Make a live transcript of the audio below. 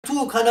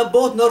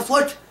ከነበሩት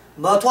ነርሶች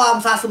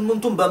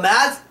 158ቱን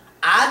በመያዝ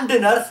አንድ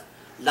ነርስ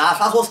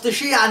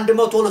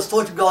ለ13100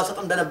 ልስቶች ጋወሰጥ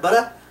እንደነበረ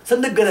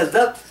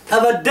ስንገነዘብ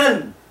ተበደን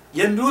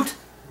የሚሉት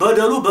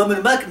በደሉ በምን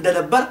መልክ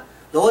እንደነበር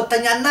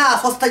ለወጣኛና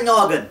ሶስተኛ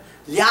ወገን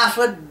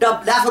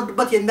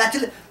ሊያስረዱበት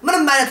የሚያችል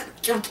ምንም አይነት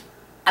ጭብጥ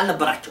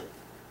አልነበራቸው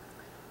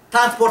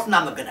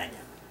ትራንስፖርትና መገናኛ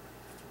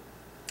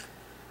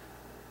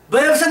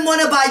በየብስም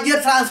ሆነ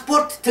በአየር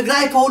ትራንስፖርት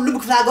ትግራይ ከሁሉም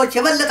ክፍለ ሀገሮች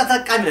የበለጠ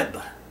ተጠቃሚ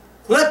ነበር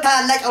ሁለት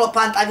ታላላቅ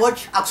አውሮፕላን ጣቢያዎች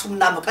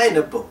አክሱምና መቀሌ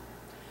ነበሩ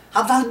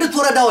 56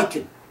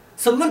 ወረዳዎችን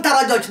 8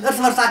 አውራጃዎችን እርስ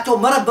በርሳቸው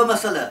መረብ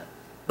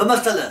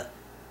በመሰለ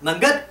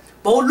መንገድ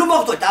በሁሉም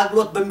ወቅቶች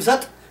አገልግሎት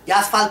በሚሰጥ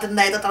የአስፋልትና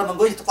የጠጠር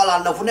መንገዶች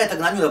ተቆላለፉና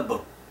የተገናኙ ነበሩ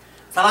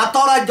 7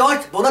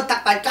 አውራጃዎች በሁለት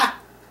አቅጣጫ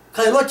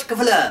ከሌሎች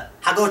ክፍለ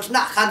ሀገሮችና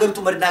ሀገሪቱ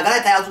መዲና ጋር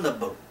ተያዙ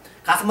ነበሩ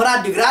ከአስመራ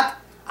አዲግራት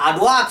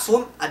አድዋ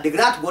አክሱም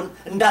አዲግራት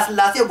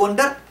እንዳስላሴ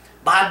ጎንደር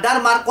ባህር ዳር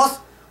ማርቆስ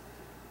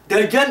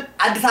ደጀን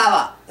አዲስ አበባ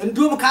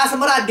እንዲሁም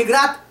ከአስመራ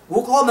አዲግራት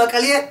ውቅሮ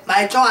መቀሌ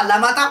ማይጨው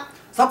አላማጣ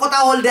ሰቆጣ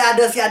ወልዲያ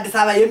ደሴ አዲስ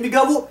አበባ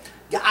የሚገቡ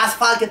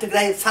የአስፋልት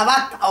የትግራይ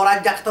 7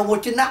 አውራጃ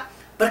ከተሞችና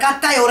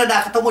በርካታ የወረዳ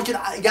ከተሞችን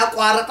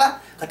ያቋረጠ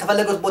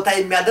ከተፈለገው ቦታ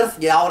የሚያደርስ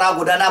የአውራ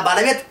ጎዳና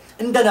ባለቤት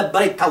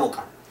እንደነበር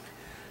ይታወቃል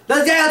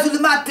ለዚህ አይነቱ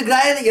ልማት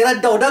ትግራይን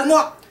የረዳው ደግሞ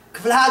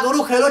ክፍለ ሀገሩ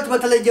ከሌሎች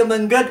በተለየ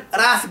መንገድ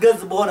ራስ ገዝ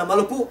በሆነ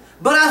መልኩ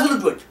በራሱ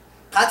ልጆች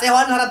ከአፄ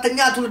ዮሐንስ አራተኛ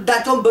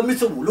ትውልዳቸውን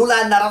በሚስቡ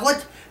ሉላና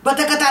ራሶች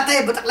በተከታታይ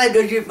በጠቅላይ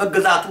ገዢ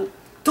መገዛቱ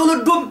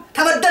ትውልዱም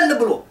ተበደልን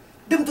ብሎ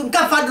ድምጡን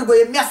ከፍ አድርጎ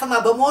የሚያሰማ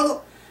በመሆኑ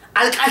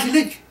አልቃሽ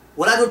ልጅ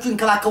ወላጆቹ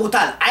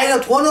እንከባከቡታል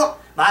አይነት ሆኖ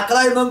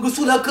ማዕከላዊ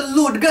መንግስቱ ለክልሉ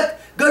እድገት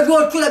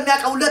ገዢዎቹ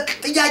ለሚያቀውለት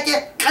ጥያቄ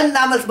ቀና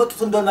መልስ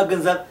በጥቶ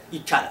እንደመገንዘብ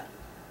ይቻላል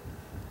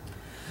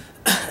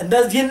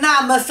እንደዚህና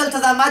መሰል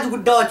ተዛማጅ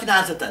ጉዳዮችን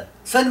አንስተን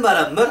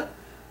ስንመረምር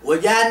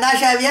ወያኔና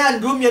ሻዕቢያ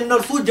እንዲሁም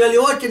የነርሱ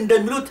ጀሌዎች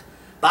እንደሚሉት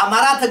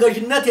በአማራ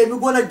ተገዥነት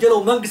የሚጎነጀለው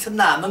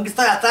መንግስትና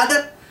መንግስታዊ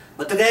አስተዳደር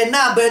በትግራይና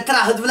በኤርትራ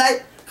ህዝብ ላይ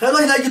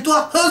ከሌሎች ለይቶ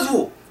ህዝቡ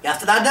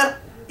ያስተዳደር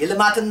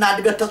የልማትና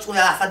እድገት ተጽዕኖ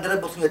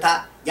ያሳደረበት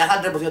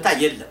ሁኔታ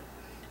የለም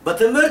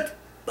በትምህርት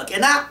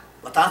በጤና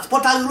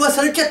በትራንስፖርት አገልግሎት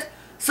ስርጭት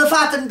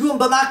ስፋት እንዲሁም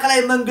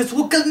በማዕከላዊ መንግስት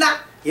ውክልና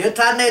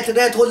የኤርትራና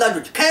የትግራይ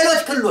ተወላጆች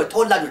ከሌሎች ክልሎች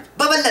ተወላጆች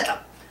በበለጠ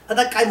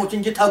ተጠቃሚዎች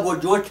እንጂ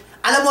ተጎጂዎች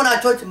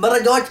አለመሆናቸው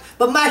መረጃዎች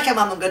በማያሻማ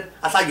መንገድ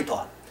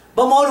አሳይተዋል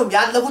በመሆኑም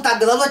ያለፉት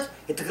አገዛዞች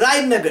የትግራይ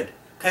ነገድ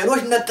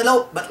ከሌሎች ነጥለው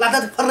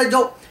በጥላተት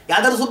ፈርጀው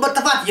ያደረሱበት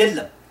ጥፋት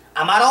የለም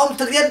አማራውም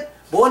ትግሬን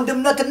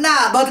በወንድምነትና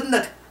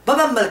በእህትነት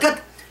በመመልከት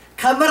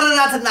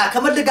ከመረዳትና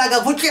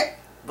ከመደጋገፍ ውጪ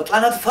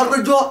በጥላተት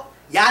ፈርጆ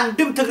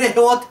ያንድም ትግሬ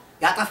ህይወት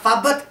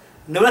ያጠፋበት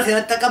ንብረት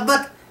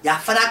የነጠቀበት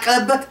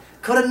ያፈናቀለበት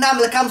ክብርና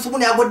መልካም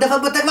ስሙን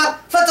ያጎደፈበት ተግባር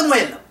ፈጽሞ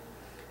የለም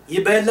ይህ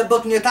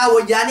በሌለበት ሁኔታ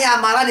ወያኔ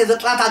አማራን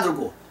የዘጥላት አድርጎ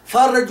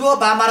ፈርጆ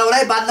በአማራው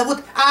ላይ ባለፉት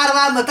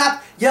 40 ዓመታት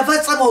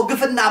የፈጸመው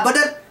ግፍና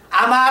በደል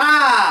አማራ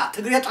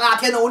ትግሬ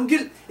ጥላቴ ነው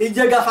እንዲል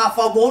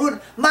እየገፋፋው መሆኑን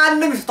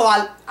ማንም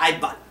ይስተዋል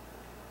አይባል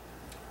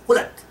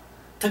ሁለት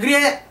ትግሬ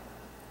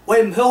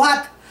ወይም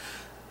ህወሓት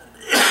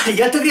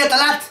የትግሬ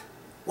ጠላት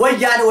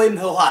ወያኔ ወይም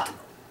ህወሓት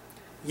ነው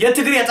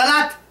የትግሬ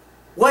ጠላት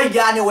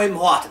ወያኔ ወይም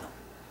ህወሓት ነው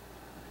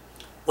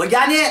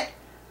ወያኔ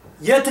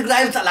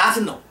የትግራይ ጠላት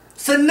ነው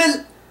ስንል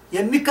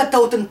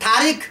የሚከተሉትን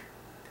ታሪክ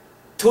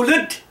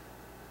ትውልድ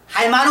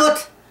ሃይማኖት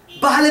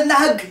ባህልና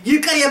ህግ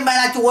ይቀር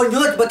የማይላቸው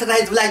ወንጀሎች በትግራይ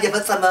ህዝብ ላይ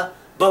እየፈጸመ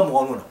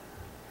በመሆኑ ነው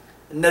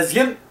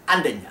እነዚህም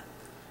አንደኛ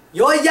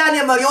የወያኔ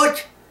መሪዎች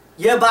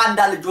የባንዳ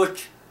ልጆች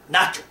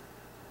ናቸው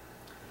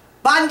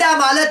ባንዳ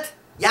ማለት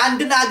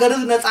የአንድን ሀገር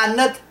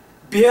ነፃነት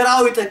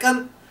ብሔራዊ ጥቅም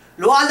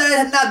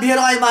ሉዓላዊነትና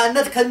ብሔራዊ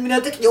ማንነት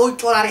ከሚነጥቅ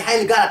የውጭ ወራሪ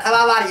ኃይል ጋር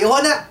ተባባሪ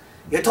የሆነ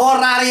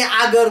የተወራሪ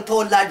አገር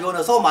ተወላጅ የሆነ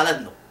ሰው ማለት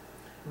ነው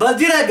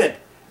በዚህ ረገድ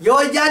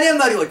የወያኔ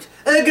መሪዎች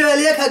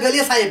እገሌ ከገሌ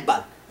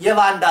ሳይባል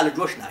የባንዳ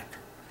ልጆች ናቸው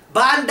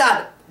ባንዳ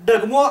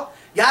ደግሞ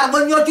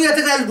የአርበኞቹ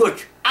የትግራይ ልጆች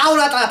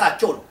አውራ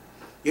ጠላታቸው ነው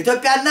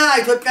ኢትዮጵያና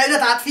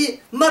ኢትዮጵያዊነት አጥፊ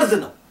መርዝ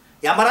ነው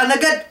የአማራ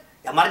ነገድ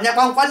የአማርኛ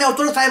ቋንቋና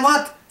የኦርቶዶክስ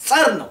ሃይማኖት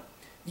ጸር ነው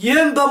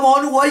ይህም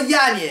በመሆኑ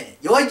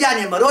የወያኔ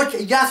መሪዎች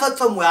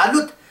እያስፈጸሙ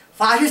ያሉት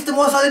ፋሺስት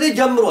ሞሰሊኒ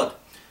ጀምሮት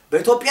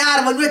በኢትዮጵያ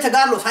አርበኞች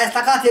ተጋድሎ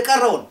ሳይሳካት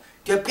የቀረውን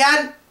ኢትዮጵያን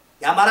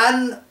የአማራን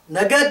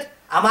ነገድ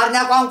አማርኛ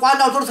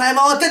ቋንቋና ኦርቶዶክስ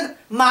ሃይማኖትን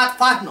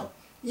ማጥፋት ነው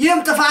ይህም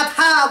ጥፋት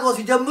ሀቦ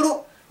ሲጀምሩ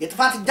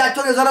የጥፋት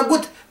እጃቸውን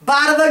የዘረጉት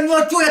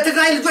በአርበኞቹ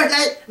የትግራይ ልጆች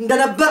ላይ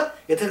እንደነበር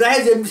የትግራይ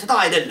ህዝብ የሚስተው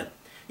አይደለም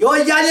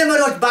የወያኔ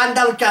መሪዎች ባንዳ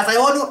ብቻ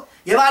ሳይሆኑ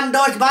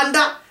የባንዳዎች ባንዳ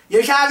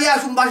የሻዕቢያ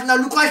ሹምባሽና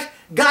ሉቃሽ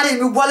ጋር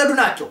የሚዋለዱ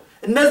ናቸው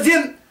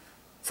እነዚህም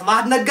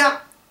ስብሐት ነጋ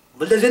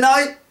መለስ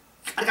ዜናዊ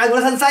ጻድቃን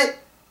ገብረትንሳኤ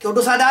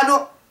ቴዎድሮስ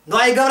አድሃኖም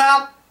ነዋይ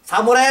ገብረአብ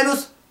ሳሞራ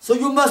የኑስ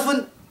ስዩም መስፍን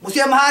ሙሴ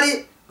መሐሪ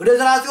ግደይ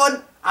ጽዮን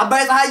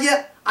አባይ ፀሐየ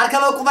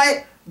አርከበ ቁባይ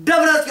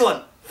ደብረ ጽዮን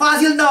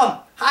ፋሲል ናኦም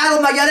ሃይሮ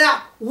ማያሪያ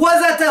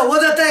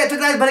ወዘተ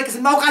የትግራይ በረቂስ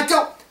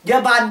ማውቃቸው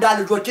የባንዳ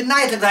ልጆችና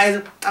የትግራይ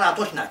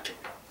ጠላቶች ናቸው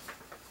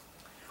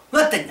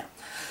ሁለተኛ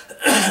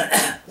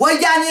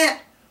ወያኔ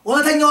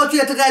ወለተኛዎቹ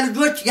የትግራይ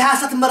ልጆች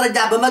የሐሰት መረጃ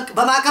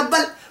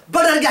በማቀበል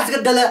በደርግ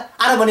ያስገደለ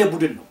አረመኔ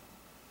ቡድን ነው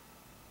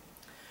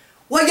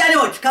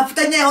ወያኔዎች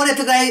ከፍተኛ የሆነ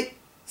ትግራይ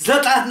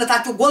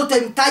ዘጣትነታቸው ጎልቶ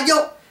የሚታየው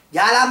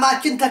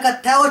የዓላማችን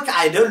ተከታዮች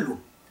አይደሉም።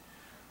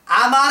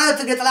 አማራ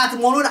ትግጥላት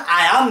መሆኑን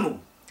አያምኑ።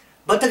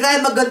 በትግራይ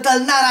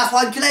መገንጠልና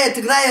ራሷን ችላ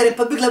የትግራይ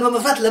ሪፐብሊክ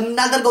ለመመስረት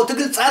ለምናደርገው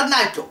ትግል ጸር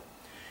ናቸው።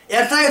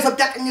 ኤርትራ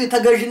የኢትዮጵያ ቅኝ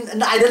ተገዥ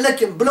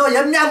አይደለችም ብለው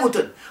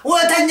የሚያሙትን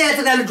ወተኛ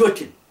የትግራይ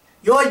ልጆችን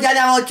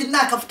የወያኔዎችና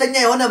ከፍተኛ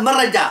የሆነ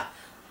መረጃ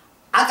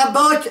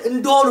አቀባዮች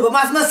እንደሆኑ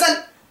በማስመሰል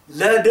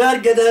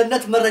ለደርግ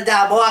የደህንነት መረጃ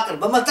መዋቅር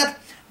በመስጠት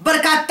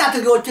በርካታ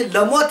ትግሬዎችን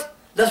ለሞት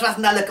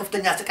ለስራትና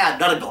ለከፍተኛ ስቃይ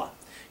አደረገዋል።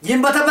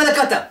 ይህም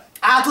በተመለከተ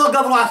አቶ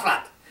ገብሩ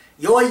አስራት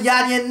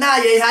የወያኔና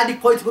የኢህአዴግ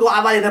ፖሊት ቢሮ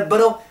አባል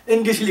የነበረው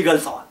እንዲህ ሲል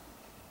ይገልጸዋል።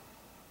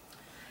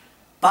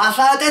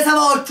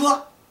 በ1970ዎቹ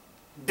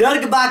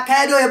ደርግ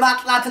ባካሄደው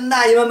የማጥላትና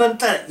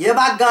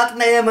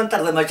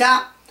የመመንጠር ዘመቻ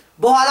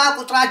በኋላ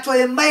ቁጥራቸው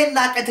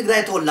የማይናቅ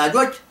የትግራይ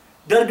ተወላጆች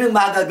ደርግን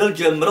ማገልገል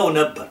ጀምረው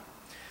ነበር።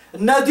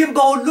 እነዚህም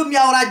በሁሉም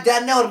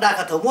የአውራጃና የወረዳ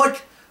ከተሞች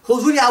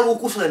ህዝቡን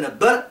ያውቁ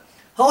ስለነበር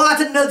ህወሓት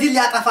እነዚህን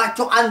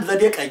ሊያጠፋቸው አንድ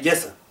ዘዴ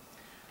ቀየሰ።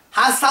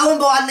 ሐሳቡን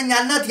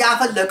በዋነኛነት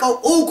ያፈለቀው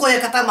ዕውቁ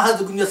የከተማ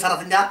ህዝብ ግንኙነት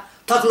ሰራተኛ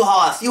ተክሉ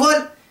ሐዋስ ሲሆን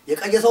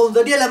የቀየሰውን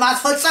ዘዴ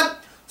ለማስፈጸም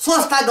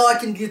 3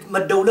 ታጋዮች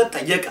እንዲመደቡለት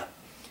ጠየቀ።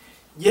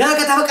 ይህ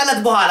ከተፈቀደለት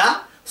በኋላ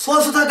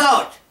 3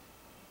 ታጋዮች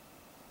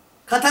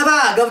ከተማ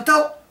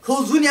ገብተው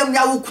ህዝቡን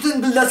የሚያውቁትን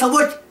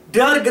ግለሰቦች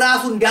ደርግ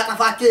ራሱ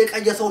እንዲያጠፋቸው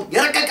የቀየሰውን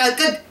የረቀቀ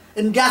ዕቅድ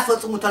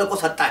እንዲያስፈጽሙ ተልዕኮ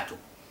ሰጣቸው።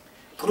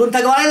 ቅዱን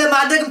ተግባራዊ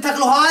ለማድረግ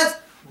ተክሉ ሐዋስ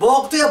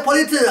በወቅቱ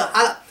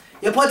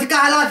የፖለቲካ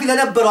ኃላፊ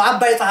ለነበረው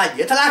አባይ ፀሐይ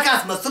የተላከ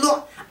አስመስሎ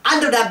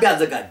አንድ ደብዳቤ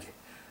አዘጋጀ።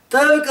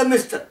 ጥብቅ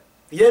ምስጢር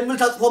የሚል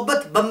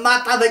ተጽፎበት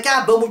በማጣበቂያ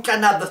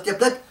በሙጫና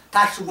በስቴፕለት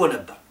ታሽጎ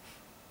ነበር።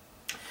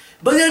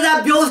 በዚህ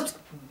ደብዳቤ ውስጥ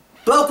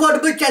በኮድ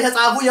ብቻ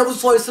የተጻፉ የብዙ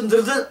ሰዎች ስም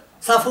ዝርዝር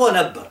ሰፍሮ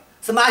ነበር።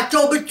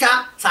 ስማቸው ብቻ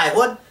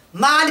ሳይሆን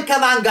ማን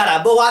ከማን ጋር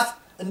በዋስ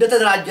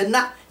እንደተደራጀና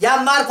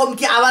የአማር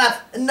ኮሚቴ አባላት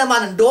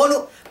እነማን እንደሆኑ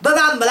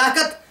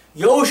በማመላከት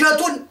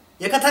የውሸቱን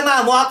የከተማ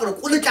መዋቅር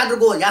ቁልጭ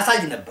አድርጎ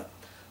ያሳይ ነበር።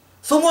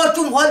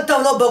 ስሞቹም ሆን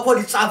ተብለው በኮድ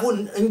ይጻፉ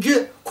እንጂ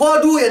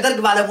ኮዱ የደርግ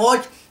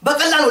ባለሙያዎች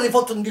በቀላሉ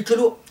ሊፈቱ እንዲችሉ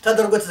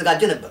ተደርጎ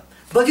ተዘጋጀ ነበር።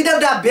 በዚህ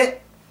ደብዳቤ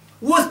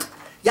ውስጥ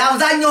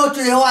የአብዛኛዎቹ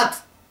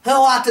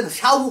ህወሓትን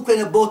ሲያውቁ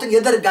የነበሩትን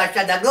የደርግ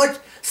አሻዳጊዎች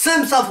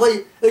ስም ሰፍሮ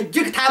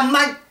እጅግ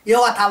ታማኝ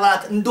የህወሓት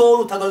አባላት እንደሆኑ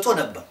ተገልጾ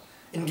ነበር።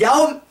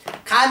 እንዲያውም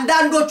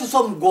ከአንዳንዶቹ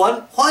ሰም ጎን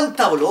ሆን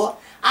ተብሎ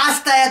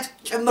አስተያየት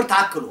ጭምር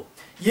ታክሎ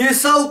ይህ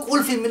ሰው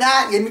ቁልፍ ሚና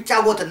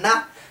የሚጫወትና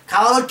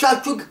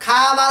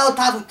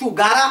ከአባሎቻቹ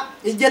ጋራ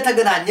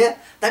እየተገናኘ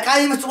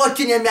ጠቃሚ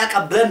ምስጢሮችን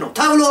የሚያቀብለን ነው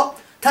ተብሎ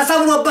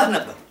ተሰምኖበት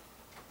ነበር።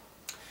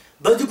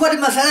 በዚህ ኮድ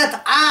መሰረት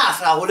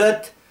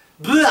A12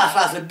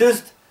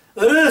 B16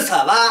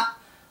 R7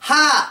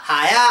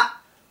 H20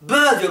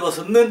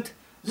 B08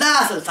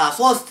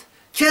 ላ63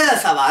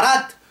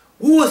 ቸ74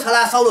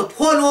 U32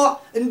 ሆኖ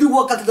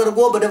እንዲወከል ተደርጎ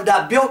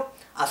በደብዳቤው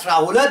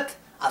 12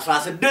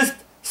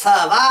 16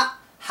 7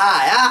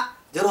 20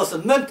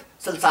 08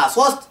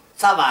 63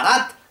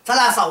 74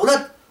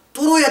 32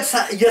 ጥሩ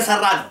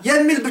እየሰራ ነው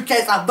የሚል ብቻ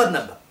ይጻፍበት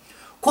ነበር።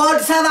 ኮድ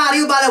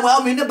ሰባሪው ባለሙያው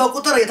ምን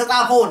በቁጥር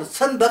የተጻፈውን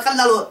ስም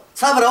በቀላሉ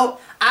ሰብረው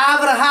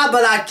አብርሃ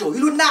በላቸው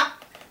ይሉና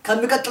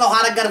ከሚቀጥለው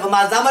ሐረግ ጋር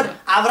በማዛመድ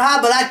አብርሃ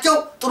በላቸው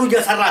ጥሩ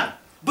እየሰራ ነው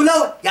ብለው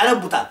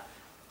ያነቡታል።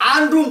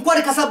 አንዱን ኮድ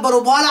ከሰበሩ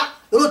በኋላ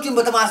ሌሎቹን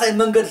በተማሳይ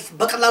መንገድ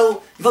በቀላሉ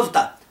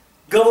ይፈቱታል።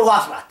 ገብሩ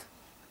አስራት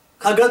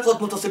ከገጽ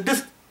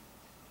 106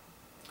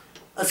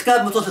 እስከ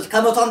 106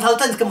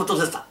 ከ159 እስከ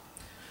 160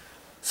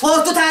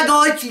 ሶስቱ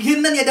ታጋዮች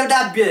ይህንን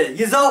የደብዳቤ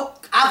ይዘው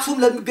አክሱም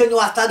ለሚገኙ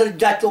አስተዳደር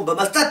እጃቸውን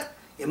በመስጠት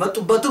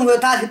የመጡበትን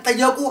ሁኔታ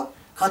ሲጠየቁ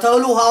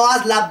ከተክሉ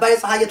ሐዋስ ለአባይ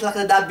ፀሐይ የተላከ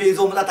ደብዳቤ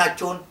ይዘው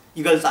መጣታቸውን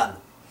ይገልጻሉ።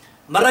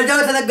 መረጃው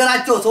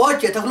የተነገራቸው ሰዎች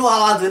የተክሉ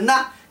ሐዋስና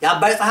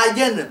የአባይ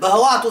ፀሐይን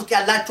በህወሓት ውስጥ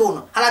ያላቸውን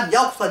ሐላም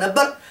ያውቁ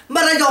ነበር።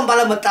 መረጃውን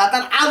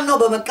ባለመጣጣር አምነው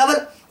በመቀበል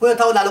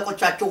ሁኔታውን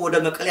ላለቆቻቸው ወደ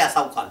መቀሌ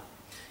ያሳውቃሉ።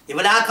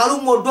 የበላይ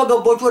አካሉም ወዶ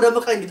ገቦቹ ወደ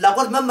መቀሌ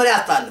እንዲላኩት መመሪያ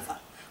ያስተላልፋል።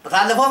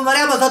 በታለፈው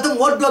መመሪያ መሰረትም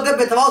ወዶ ገብ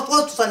የተባሉት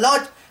 3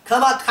 ሰላዮች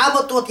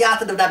ከመጡት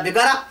የአት ደብዳቤ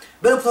ጋራ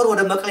በልኩሰር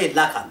ወደ መቀሌ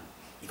ይላካሉ።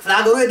 የክፍለ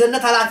ሀገሩ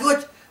የደህንነት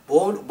ኃላፊዎች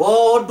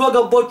በወዶ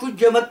ገቦቹ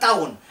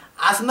የመጣውን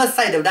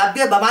አስመሳይ ደብዳቤ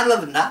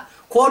በማንበብና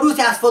ኮዱ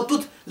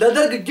ሲያስፈቱት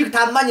ለደርግ እጅግ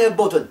ታማኝ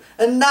የነበሩትን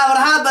እና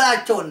አብርሃ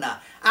በላቸውና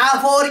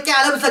አፈወርቂ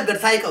አለምሰገድ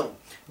ሳይቀሩ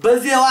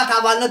በዚህ ህወሓት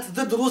አባልነት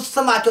ዝርዝር ውስጥ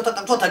ስማቸው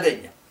ተጠቅሶ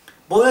ተገኘ።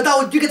 በሁኔታው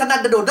እጅግ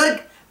የተናደደው ደርግ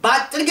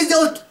በአጭር ጊዜ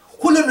ውስጥ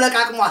ሁሉም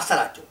ለቃቅሞ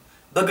አሰራቸው።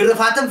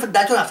 በግርፋትም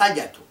ፍዳቸውን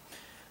አሳያቸው።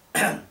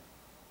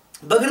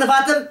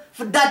 በግርፋትም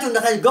ፍዳቸውን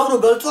እንዳሳይ ገብሩ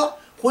ገልጾ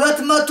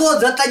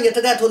 209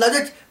 የትግራይ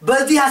ተወላጆች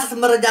በዚህ ሐሰት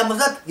መረጃ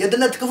መሰረት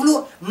የደህንነት ክፍሉ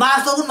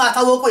ማሰሩን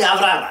ማሳወቁ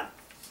ያብራራል።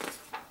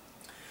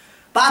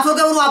 በአቶ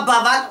ገብሩ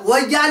አባባል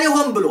ወያኔ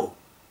ሆን ብሎ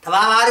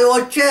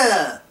ተባባሪዎች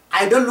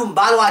አይደሉም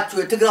ባሏቸው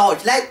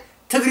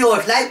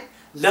ትግሬዎች ላይ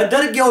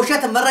ለደርግ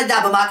የውሸት መረጃ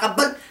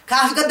በማቀበል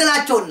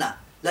ካስገደላቸውና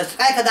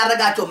ለስቃይ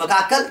ከዳረጋቸው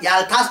መካከል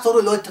ያልታሰሩ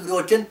ሌሎች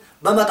ትግሬዎችን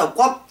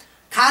በመጠቆም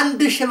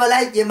ከ1000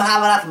 በላይ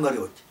የማህበራት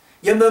መሪዎች፣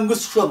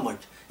 የመንግስት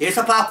ሹሞች፣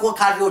 የሰፓኮ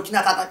ካድሬዎችና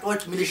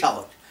ታጣቂዎች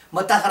ሚሊሻዎች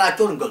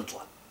መታሰራቸውን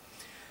ገልጿል።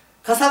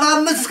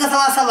 ከ75 እስከ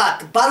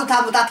 77 ባሉት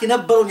ዓመታት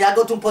የነበረውን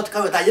ያገቱን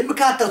ፖለቲካዊ ሁኔታ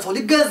የሚከታተል ሰው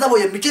ሊገነዘበው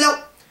የሚችለው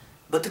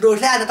በትግሎች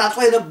ላይ አነጣጥሮ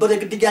የነበረ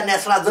ግድያና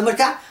የስራ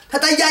ዘመቻ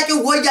ተጠያቂው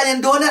ወያኔ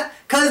እንደሆነ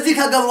ከዚህ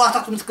ከገብሩ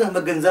አስራት ምስክርነት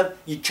መገንዘብ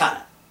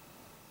ይቻላል።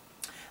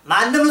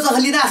 ማንም ንጹህ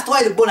ህሊና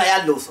አስተዋይ ልቦና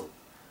ያለው ሰው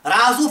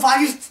ራሱ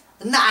ፋሽስት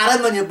እና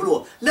አረመኔ ብሎ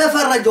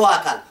ለፈረጀው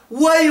አካል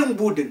ወይም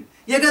ቡድን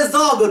የገዛ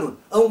ወገኑን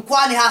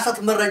እንኳን የሐሰት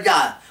መረጃ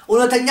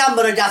እውነተኛ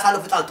መረጃ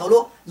አሳልፎ ይጣል ተብሎ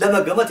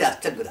ለመገመት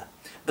ያስቸግራል።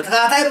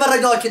 በተከታታይ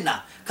መረጃዎችና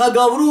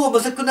ከገብሩ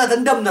ምስክርነት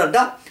እንደምንረዳ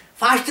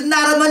ፋሽስትና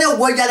አረመኔው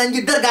ወያኔ እንጂ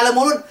ደርግ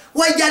አለመሆኑን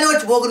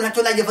ወያኔዎች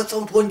በወገኖቻቸው ላይ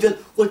የፈጸሙት ወንጀል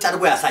ቁልጭ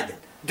አድርጎ ያሳያል።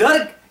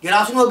 ደርግ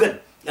የራሱን ወገን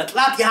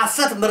ለጥላት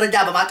የሐሰት መረጃ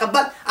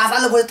በማቀበል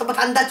አሳልፎ የሰጠበት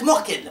አንዳች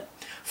ሞክት የለም።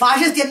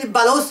 ፋሽስት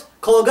የሚባለውስ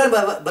ከወገን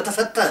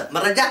በተሰጠ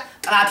መረጃ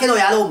ጥላቴ ነው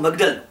ያለው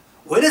መግደል ነው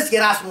ወይስ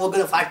የራሱን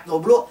ወገን ፋሽስት ነው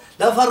ብሎ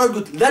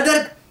ለፈረጁት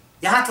ለደርግ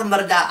የሐሰት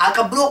መረጃ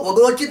አቀብሎ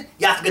ወገኖችን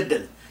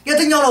ያስገደለ?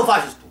 የትኛው ነው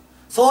ፋሽስቱ?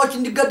 ሰዎች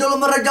እንዲገደሉ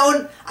መረጃውን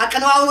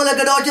አቀነባብሮ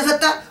ለገዳዎች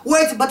የሰጠ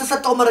ወይስ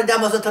በተሰጠው መረጃ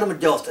መሰረት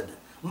እርምጃ ወሰደ?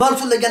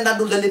 መልሱን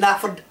ለእያንዳንዱ ለሊና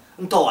ፍርድ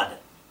እንተዋለን።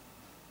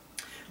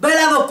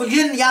 በሌላ በኩል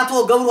ይህን የአቶ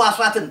ገብሩ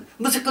አስራትን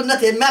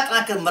ምስክርነት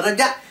የሚያጠናክር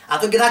መረጃ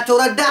አቶ ጌታቸው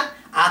ረዳ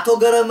አቶ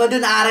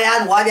ገረመድን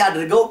አርያን ዋቢ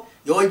አድርገው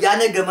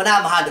የወያኔ ገመና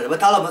ማህደር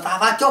በታለው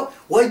መጽሐፋቸው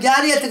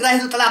ወያኔ የትግራይ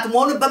ህዝብ ጥላት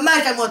መሆኑን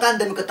በማያሻማ ሁኔታ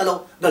እንደሚከተለው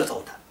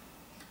ገልጸውታል።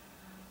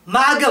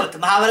 ማገብት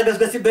ማህበረ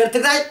ገስገሲ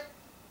በትግራይ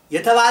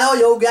የተባለው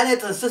የወያኔ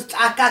ጥንስስ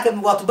ጫካ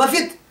ከመግባቱ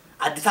በፊት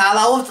አዲስ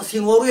አበባ ውስጥ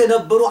ሲኖሩ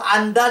የነበሩ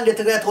አንዳንድ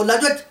የትግራይ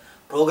ተወላጆች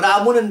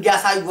ፕሮግራሙን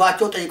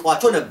እንዲያሳዩዋቸው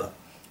ጠይቀዋቸው ነበር።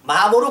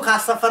 ማህበሩ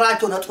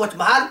ካሰፈራቸው ነጥቦች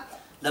መሃል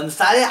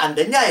ለምሳሌ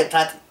አንደኛ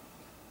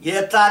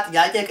የኤርትራ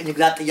ጥያቄ ቅኝ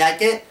ግዛት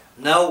ጥያቄ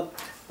ነው።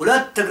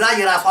 ሁለት ትግራይ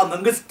የራሷ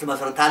መንግስት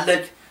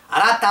ትመሰርታለች።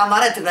 አራት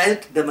አማራ የትግራይ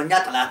ህዝብ ደመኛ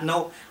ጠላት ነው።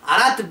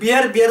 አራት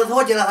ብሔር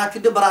ብሔረሰቦች የራሳቸው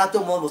ድንበር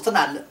በራሳቸው መወሰን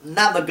አለ እና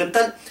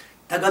መገንጠል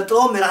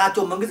ተገንጥሎም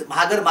የራሳቸው መንግስት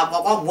ሀገር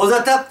ማቋቋም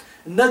ወዘተ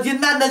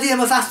እነዚህና እነዚህ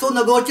የመሳሰሉ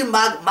ነገሮችን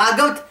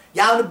ማገብት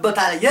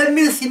ያምንበታል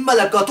የሚል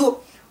ሲመለከቱ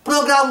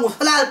ፕሮግራሙ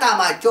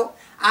ስላልጣማቸው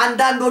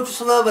አንዳንዶቹ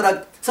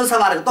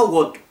ስብሰባ ረግጠው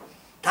ወጡ።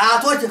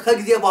 ታቶች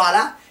ከጊዜ በኋላ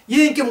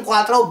ይህን ቂም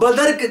ቋጥረው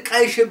በደርግ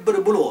ቀይ ሽብር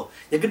ብሎ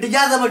የግድያ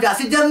ዘመቻ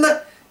ሲጀምር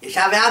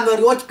የሻዕቢያ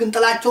መሪዎች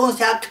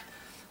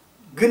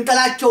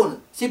ግንጠላቸውን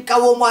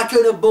ሲቃወሟቸው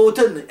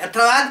የነበሩትን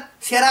ኤርትራውያን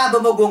ሴራ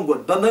በመጎንጎን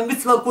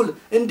በመንግስት በኩል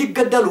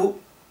እንዲገደሉ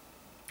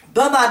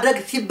በማድረግ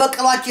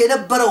ሲበቀሏቸው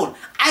የነበረውን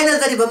አይነት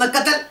ዘዴ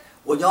በመከተል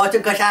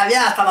ወያኔዎችን ከሻዕቢያ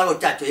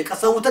አስተማሪዎቻቸው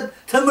የቀሰሙትን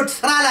ትምህርት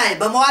ስራ ላይ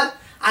በመዋል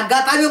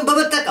አጋጣሚውን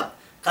በመጠቀም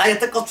ከላይ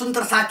የተጠቀሱትን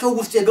ጥርሳቸው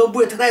ውስጥ የገቡ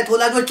የትግራይ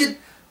ተወላጆችን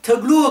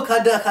ትግሉ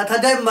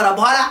ከተጀመረ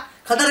በኋላ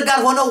ከደርግ ጋር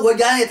ሆነው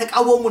ወያኔ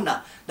የተቃወሙና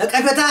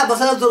ነቀፌታ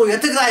በሰነዘሩ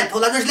የትግራይ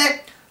ተወላጆች ላይ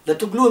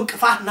ለትግሉ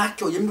እንቅፋት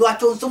ናቸው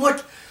የሚሏቸውን ስሞች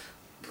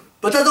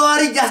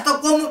በተዘዋዋሪ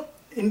እያስጠቆሙ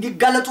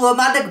እንዲጋለጡ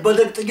በማድረግ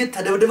በደርግ ጥይት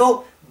ተደብድበው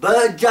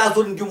በእጅ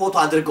አዙር እንዲሞቱ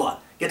አድርገዋል።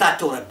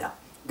 ጌታቸው ረዳ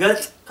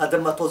ገጽ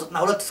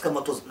ከ192 እስከ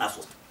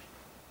 193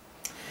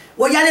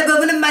 ወያኔ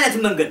በምንም አይነት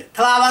መንገድ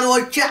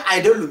ተባባሪዎች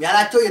አይደሉም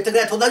ያላቸው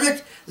የትግራይ ተወላጆች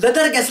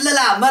ለደርግ የስለላ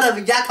መረብ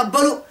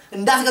እያቀበሉ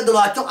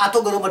እንዳስገደሏቸው አቶ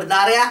ገረመድን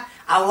አርያ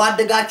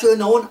አዋደጋቸው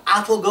ነውን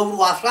አቶ ገብሩ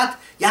አስራት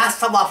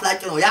የሐሳብ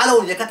አፍላጭ ነው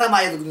ያለውን የከተማ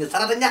የግንኙነት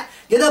ሰራተኛ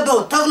የነበረው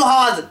ተክሎ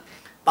ሐዋዝን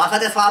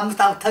በ1975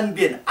 ዓመት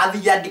ተንቤን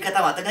አብያዲ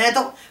ከተማ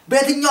ተገናኝተው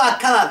በየትኛው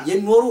አካባቢ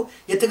የሚኖሩ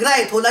የትግራይ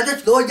ተወላጆች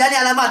ለወያኔ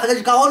ዓላማ ተገዥ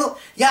ከሆኑ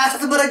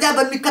የሐሰት መረጃ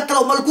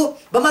በሚከተለው መልኩ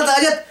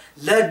በመዘጋጀት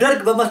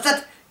ለደርግ በመስጠት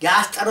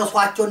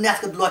ያስጨረሷቸውና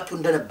ያስገድሏቸው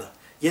እንደነበር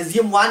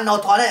የዚህም ዋናው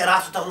ተዋናይ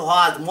ራሱ ተክሎ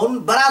ሐዋዝ መሆኑን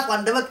በራሱ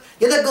አንደበት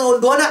የነገረው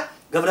እንደሆነ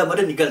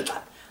ገብረመድህን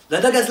ይገልጻል።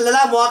 ለደርግ ስለላ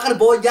መዋቅር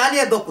በወያኔ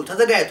በኩል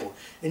ተዘጋጅቶ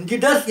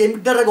እንዲደርስ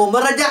የሚደረገው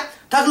መረጃ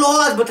ተክሎ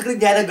ሐዋዝ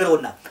በትግርኛ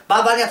የነገረውና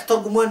በአማርኛ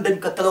ተተርጉሞ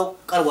እንደሚከተለው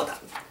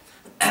ቀርቦታል።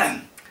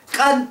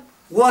 ቀን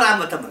ወር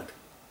ዓመተ ምህረት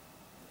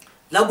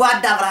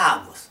ለጓዳ አብርሃ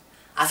አጎስ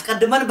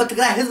አስቀድመን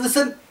በትግራይ ህዝብ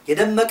ስም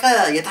የደመቀ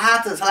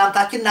የታሃት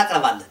ሰላምታችን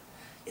እናቀርባለን።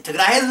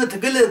 የትግራይ ህዝብ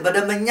ትግል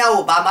በደመኛው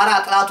በአማራ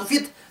ጥላቱ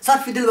ፊት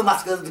ሰፊ ድል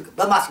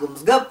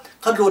በማስመዝገብ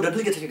ከድል ወደ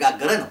ድል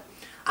እየተሸጋገረ ነው።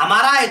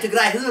 አማራ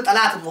የትግራይ ህዝብ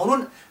ጠላት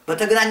መሆኑን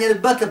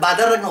በተገናኘንበት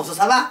ባደረግነው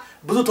ስብሰባ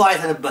ብዙ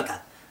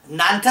ተወያይተንበታል።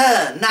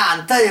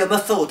 አንተ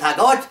የመሰሉ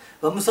ታጋዮች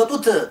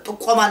በሚሰጡት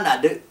ጥቆማና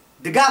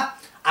ድጋፍ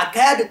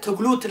አካሄድ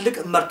ትግሉ ትልቅ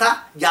ምርታ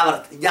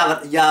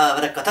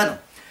እያበረከተ ነው።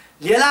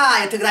 ሌላ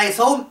የትግራይ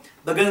ሰው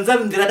በገንዘብ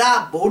እንዲረዳ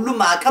በሁሉም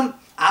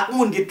አቅሙ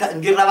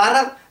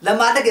እንዲረባረብ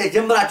ለማድረግ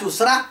የጀመራችሁ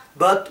ስራ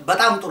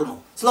በጣም ጥሩ ነው።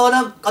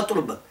 ስለሆነም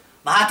ቀጥሉበት።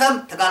 ማህተም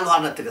ተጋድሎ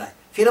ሓርነት ትግራይ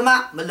ፊርማ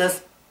መለስ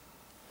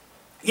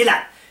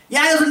ይላል።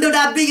 የአይነቱን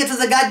ደብዳቤ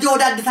የተዘጋጀ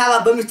ወደ አዲስ አበባ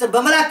በሚስጥር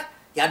በመላክ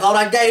የአድዋ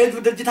አውራጃ የህዝብ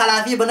ድርጅት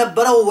ኃላፊ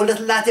በነበረው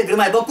ወልደስላሴ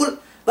ግርማይ በኩል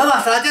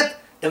በማሰራጨት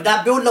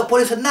ደብዳቤውን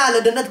ለፖሊስና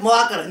ለደህንነት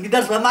መዋቅር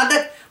እንዲደርስ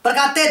በማድረግ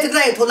በርካታ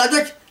የትግራይ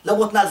ተወላጆች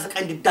ለሞትና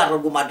ለስቃይ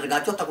እንዲዳረጉ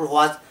ማድረጋቸው ተክሎ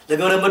ሐዋዝ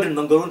ለገብረመድህን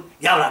መንገሩን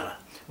ያብራራል።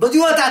 በዚህ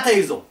ወጣ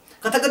ተይዞ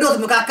ከተገደሉት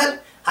መካከል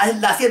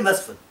ኃይለሥላሴ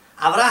መስፍን፣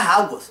 አብርሃ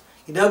አጎስ፣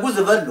 ይደጉ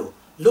ዝበሎ፣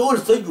 ልዑል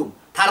ስዩም፣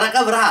 ታረቀ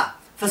ብርሃ፣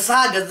 ፍስሐ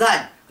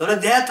ገዛኝ፣ ገብረ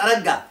እግዚአብሔር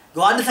ጠረጋ፣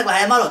 ዮሐንስ ተክለ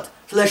ሃይማኖት፣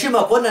 ስለሺ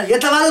መኮንን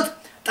የተባሉት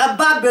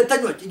ጠባብ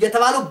ቤተኞች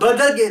እየተባሉ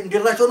በደርግ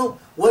እንዲረሸኑ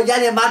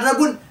ወያኔ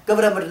ማድረጉን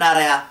ገብረመድህን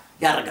አርያ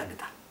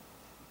ያረጋግጣል።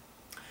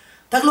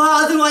 ተክሎ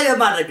ሐዋዝን ዋይ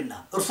በማድረግና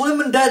እርሱንም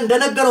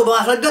እንደነገረው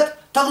በማስረገጥ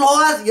ተክሎ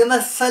ሐዋዝ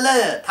የመሰለ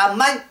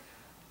ታማኝ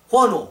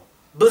ሆኖ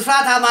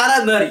ብስራት አማረ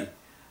መሪ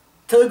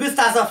ትዕግስት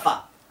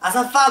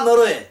አሰፋ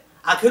መሮዬ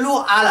አክሉ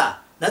አላ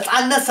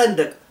ነፃነት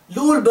ሰንደቅ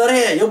ልዑል በሬ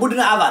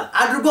የቡድን አባል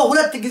አድርጎ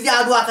ሁለት ጊዜ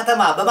አድዋ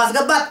ከተማ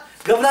በማስገባት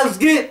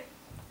ገብረዝጊ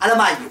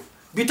አለማየሁ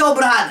ቢተው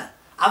ብርሃነ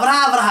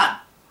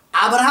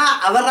አብርሃ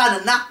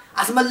አበራንና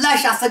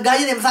አስመላሽ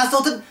አሰጋይን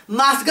የመሳሰሉትን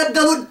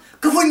ማስገደሉን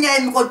ክፉኛ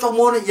የሚቆጨው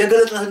መሆን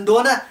የገለጸ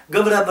እንደሆነ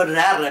ገብረመድህን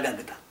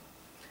ያረጋግጣል።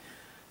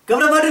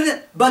 ገብረመድህን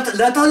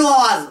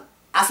ለተለዋዋዝ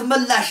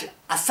አስመላሽ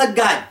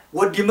አሰጋይ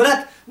ወዲ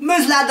ምረት ምን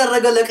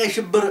ስላደረገ ለቀይ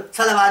ሽብር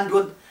ሰለባ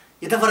እንዲሆን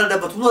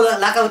የተፈረደበት ሆኖ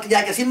ላቀረበ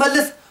ጥያቄ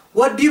ሲመልስ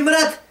ወዲ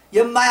ምረት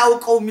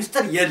የማያውቀው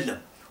ሚስጥር የለም፣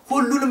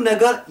 ሁሉንም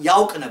ነገር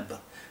ያውቅ ነበር።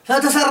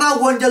 ስለተሰራው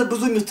ወንጀል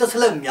ብዙ ሚስጥር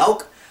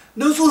ስለሚያውቅ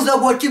ንጹህ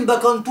ዜጎችን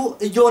በከንቱ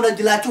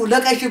እየወነጀላችሁ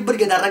ለቀይ ሽብር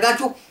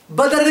እየዳረጋችሁ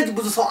በደረጃ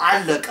ብዙ ሰው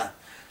አለቀ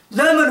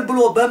ለምን ብሎ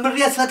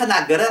በምሬት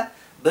ስለተናገረ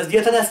በዚህ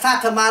የተነሳ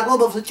ተማሮ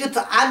በፍጭት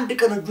አንድ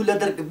ቀን እጁን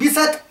ለደርግ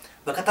ቢሰጥ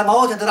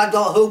በከተማው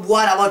ተደራጀው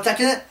ህቡዋን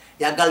አባሎቻችን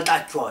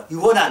ያጋልጣቸዋል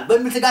ይሆናል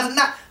በሚል ስጋትና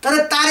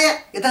ጥርጣሬ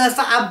የተነሳ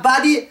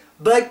አባዲ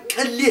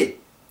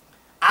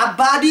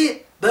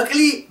በቅሊ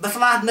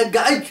በስብሐት ነጋ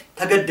እጅ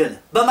ተገደለ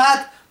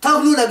በማለት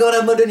ተብሎ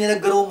ለገብረመድህን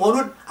የነገረው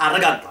መሆኑን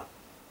አረጋግጧል።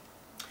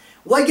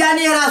 ወያኔ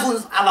የራሱን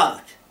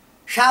አባሎች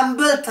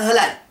ሻምበል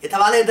ተህላይ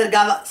የተባለ የደርግ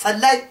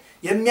ሰላይ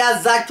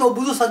የሚያዛቸው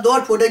ብዙ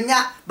ሰላዮች ወደኛ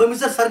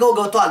በሚስጥር ሰርገው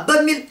ገብተዋል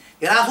በሚል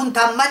የራሱን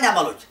ታማኝ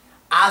አባሎች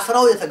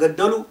አስረው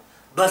የተገደሉ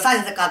በሳት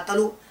የተቃጠሉ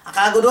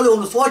አካል ጎዶሎ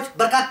የሆኑ ሰዎች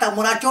በርካታ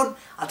መሆናቸውን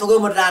አቶ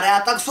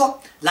ገብረመድህን ጠቅሶ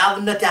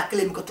ለአብነት ያክል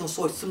የሚከቱን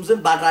ሰዎች ስም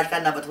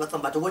በአድራሻና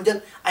በተፈጸመባቸው ወንጀል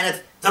አይነት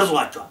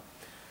ዘርዝሯቸዋል።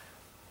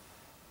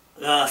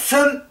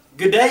 ስም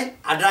ግዳይ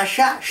አድራሻ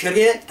ሽሬ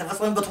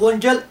የተፈጸመበት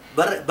ወንጀል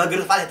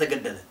በግርፋት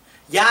የተገደለ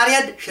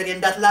ያሬድ ሽሬ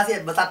እንዳትላሴ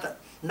በሳት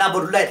እና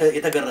በዱላ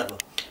የተገረፈ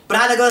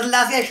ብርሃነ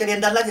ገብረስላሴ ሽሬ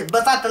እንዳትላሴ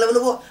በሳት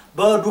ተለብልቦ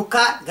በዱካ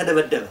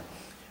የተደበደበ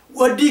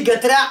ወዲ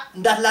ገትራ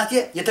እንዳትላሴ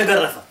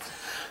የተገረፈ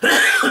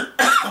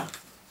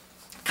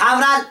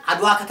ካብራል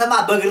አድዋ ከተማ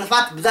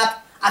በግርፋት ብዛት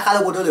አካለ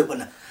ጎደሎ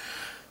የሆነ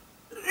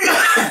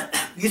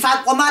ይሳቅ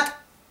ቆማጥ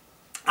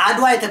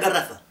አድዋ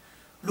የተገረፈ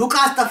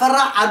ሉቃስ ተፈራ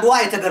አድዋ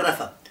የተገረፈ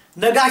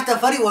ነጋሽ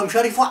ተፈሪ ወም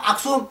ሸሪፎ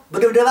አክሱም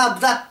በድብደባ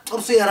ብዛት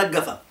ጥርሱ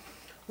የረገፈ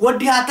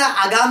ወዲያታ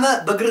አጋመ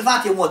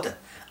በግርፋት የሞተ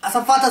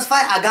አሰፋ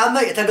ተስፋይ አጋመ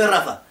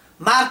የተገረፈ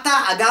ማርታ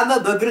አጋመ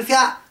በግርፊያ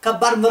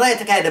ከባድ ምራ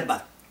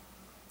የተካሄደባት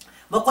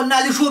መቆና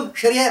ሊሹም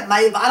ሽሬ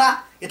ማይባራ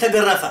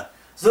የተገረፈ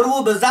ዝርቡ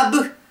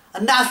በዛብህ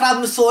እና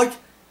 15 ሰዎች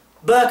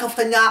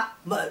በከፍተኛ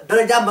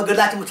ደረጃ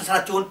መገደላቸው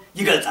መተሰራቸውን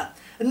ይገልጻል።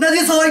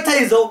 እነዚህ ሰዎች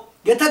ተይዘው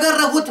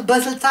የተገረፉት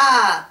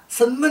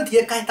በ68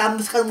 የካቲት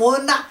 5 ቀን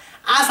መሆኑና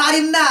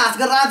አሳሪና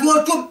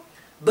አስገራፊዎቹም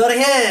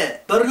በርሄ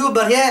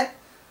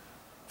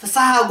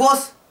ፍሳሐ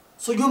ጎስ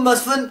ስዩም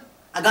መስፍን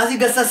አጋዚ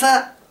ገሰሰ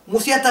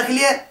ሙሴ ተክሌ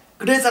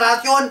ግደይ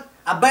ጽራጽዮን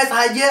አባይ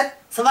ፀሐዬ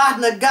ስብሐት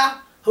ነጋ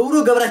ህብሩ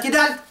ገብረ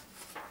ኪዳን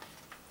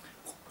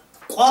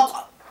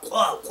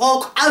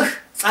ቆቃሽ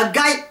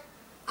ጸጋይ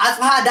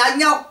አጽፋ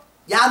ዳኛው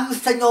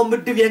የአምስተኛው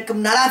ምድብ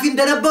የህክምና ኃላፊ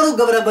እንደነበሩ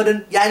ገብረመድህን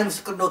የዓይን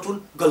ምስክርነቱን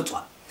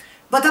ገልጿል።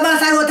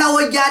 በተመሳሳይ ወታ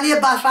ወያኔ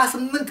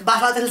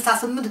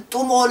በ1968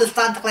 ጡሞ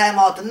ልስታን ተክለ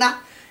ሃይማኖትና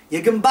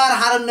የግንባር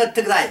ሐርነት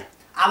ትግራይ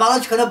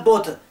አባሎች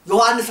ከነበሩት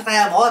ዮሐንስ ተክለ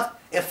ሃይማኖት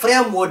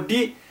ኤፍሬም ወዲ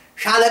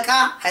ሻለቃ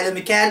ኃይለ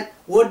ሚካኤል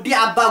ወዲ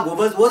አባ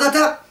ጎበዝ ወዘተ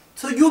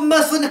ስዩም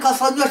መስፍን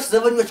ከእስረኞች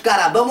ዘበኞች ጋር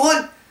በመሆን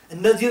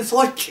እነዚህን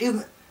ሰዎች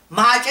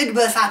ማጭድ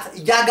በእሳት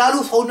እያጋሉ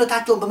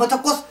ሰውነታቸውን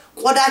በመተኮስ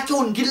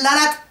ቆዳቸውን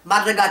እንዲላላጥ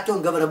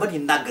ማድረጋቸውን ገብረመድህን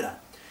ይናገራል።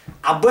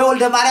 አቦይ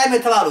ወልደ ማርያም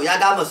የተባለው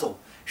ያጋመ ሰው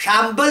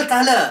ሻምበል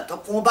ተህለ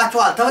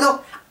ተቆሙባቸዋል ተብለው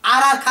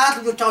አራት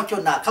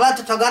ልጆቻቸውና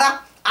ከባለቤታቸው ጋር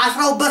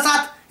አስረው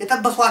በእሳት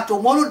የጠበሷቸው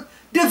መሆኑን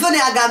ድፍን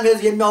ያጋመ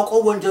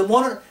የሚያውቀው ወንጀል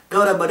መሆኑን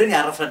ገብረመድህን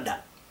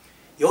ያረፍረዳል።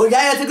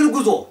 የወያኔ ትግል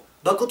ጉዞ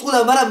በቅጡ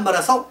ለመረመረ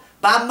ሰው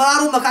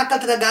በአመራሩ መካከል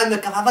ተደጋጋሚ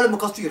መከፋፈል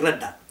መከሱ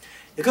ይረዳል።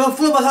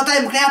 የክፍፍሉ መሰረታዊ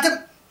ምክንያትም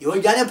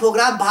የወያኔ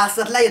ፕሮግራም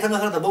በሐሰት ላይ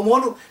የተመሰረተ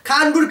በመሆኑ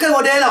ከአንዱ ልከን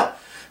ወደ ሌላው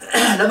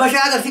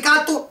ለመሸጋገር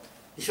ሲቃጡ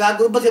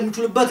ይሻገሩበት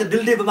የሚችሉበት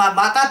ድልድይ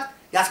በማጣት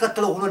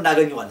ያስከተለው ሆኖ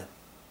እናገኘዋለን።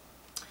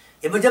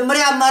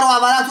 የመጀመሪያ አመራሩ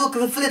አባላቱ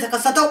ክፍፍል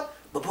የተከሰተው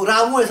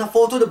በፕሮግራሙ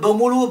የሰፈሩትን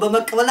በሙሉ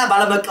በመቀበልና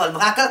ባለመቀበል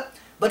መካከል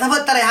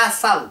በተፈጠረ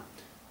ሐሳብ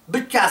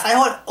ብቻ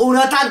ሳይሆን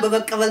እውነታን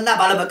በመቀበልና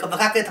ባለመቀበል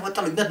መካከል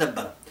የተፈጠረ ልዩነት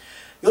ነበር።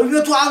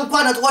 የልዩነቱ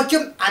አንኳር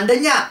ነጥቦችም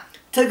አንደኛ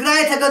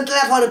ትግራይ ተገንጥላ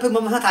ተዋረድ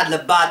መመስረት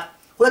አለባት፣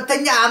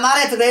 ሁለተኛ አማራ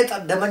የትግራይ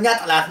ደመኛ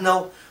ጠላት ነው፣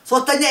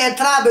 ሶስተኛ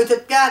ኤርትራ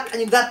በኢትዮጵያ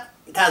ቀኝ ግዛት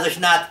የተያዘች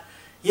ናት፣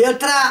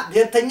 የኤርትራ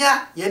ብሔርተኛ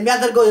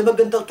የሚያደርገው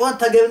የመገንጠል ጦር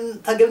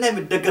ተገቢና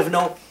የሚደገፍ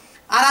ነው፣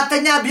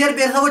 አራተኛ ብሔር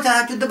ብሔረሰቦች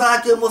ራሳቸውን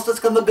ድንበራቸው የመወሰን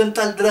እስከ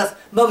መገንጠል ድረስ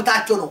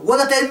መብታቸው ነው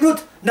ወዘተ የሚሉት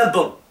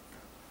ነበሩ።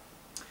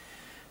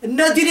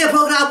 እነዚህ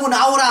የፕሮግራሙን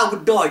አውራ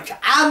ጉዳዮች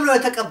አምነው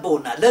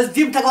የተቀበሉና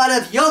ለዚህም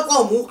ተግባራዊነት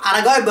የቆሙ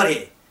አረጋዊ በርሄ፣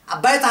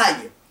 አባይ ፀሐዬ፣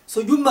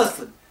 ስዩም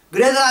መስፍን፣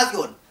 ግደይ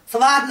ጽራጽዮን፣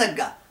 ስብሐት ነጋ፣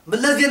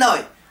 መለስ ዜናዊ፣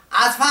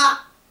 አጽፋ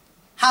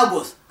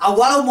ሀጎስ፣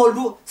 አዋለው ሞልዱ፣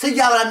 ስዬ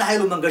አብራና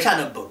ኃይሉ መንገሻ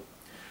ነበሩ።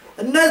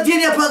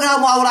 እነዚህን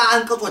የፕሮግራሙ አውራ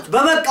አንቀጾች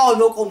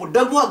በመቃወም የቆሙት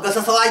ደግሞ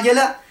ገሰሰው አየለ፣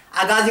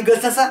 አጋዚ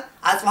ገሰሰ፣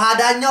 አጽፋ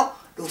ዳኛው፣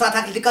 ዶክተር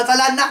ታክሊት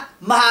ቀጸላና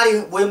መሐሪ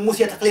ወይም ሙሴ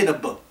ተክሌ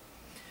ነበሩ።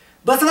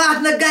 በስብሐት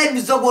ነጋ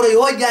የሚዘጎረው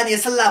የወያኔ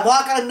የስላ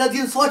መዋቅር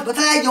እነዚህን ሰዎች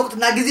በተለያየ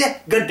ወቅትና ጊዜ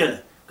ገደለ።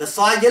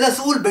 ከሰው አየለ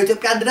ስዑል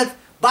በኢትዮጵያ አንድነት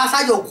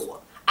ባሳየው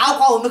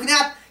አቋሙ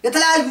ምክንያት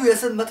የተለያዩ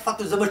የስም መጥፋት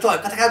ዘመቻዎች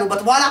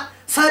ከተካሄዱበት በኋላ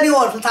ሰኔ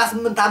ወር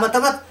 68 ዓመተ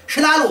ምህረት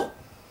ሽላሎ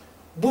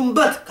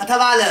ቡምበት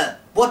ከተባለ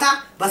ቦታ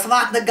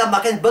በስብሐት ነጋ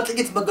ማከኝ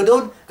በጥቂት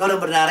መገደውን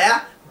ገብረመድህን አርአያ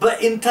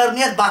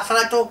በኢንተርኔት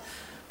ባሰራጨው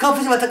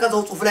ከፍተኛ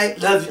በተቀረጸው ጽሑፍ ላይ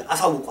ለህዝብ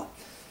አሳውቋል።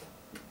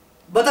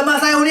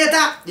 በተመሳሳይ ሁኔታ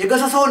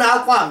የገሰሰውን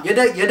አቋም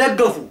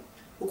የደገፉ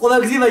ቆመ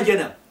ጊዜ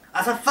በየነ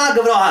አሰፋ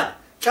ገብረዋህድ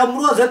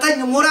ጨምሮ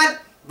 9 ምሁራን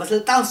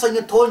በስልጣን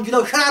ሰኝት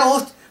ተወንጅለው ሽራሮ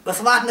ውስጥ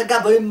በስብሐት ነጋ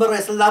በሚመራው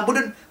የስላ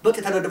ቡድን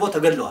በጥቂት ተደብድበው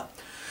ተገድለዋል።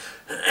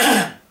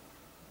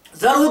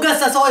 ዘሩ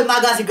ገሰሰ ወይ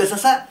ማጋሲ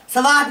ገሰሰ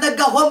ስብሐት ነጋ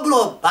ሆን ብሎ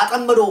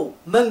ባጠመደው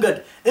መንገድ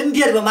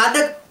እንዲሄድ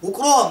በማድረግ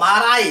ውቅሮ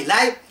ማራይ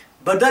ላይ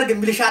በደርግ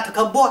ሚሊሻ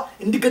ተከቦ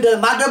እንዲገደል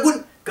ማድረጉን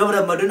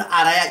ገብረመድህን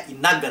አርአያ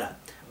ይናገራል።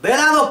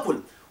 በሌላ በኩል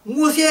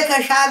ሙሴ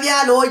ከሻቢያ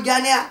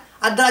ለወያኔ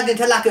አደራጅነት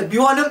የተላከ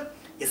ቢሆንም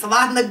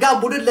የስብሐት ነጋ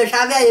ቡድን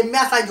ለሻቢያ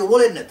የሚያሳየው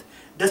ሮልነት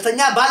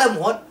ደስተኛ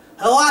ባለመሆን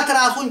ህወሓት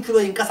ራሱን ችሎ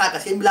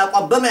ይንቀሳቀስ የሚል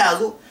አቋም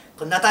በመያዙ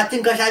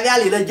ከእናታችን ከሻቢያ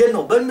ሊለየን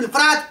ነው በሚል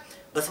ፍርሃት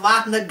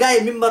በስብሐት ነጋ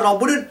የሚመራው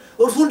ቡድን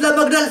እርሱን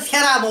ለመግደል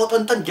ሴራ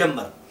ማውጠንጠን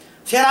ጀመረ።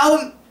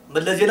 ሴራውም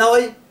መለስ ዜናዊ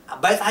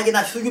አባይ ፀሐይና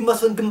ስዩም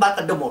መስፍን ግንባር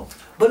ቀደም ሆኑ።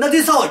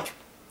 በእነዚህ ሰዎች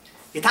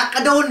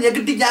የታቀደውን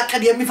የግድያ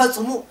ዕቅድ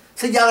የሚፈጽሙ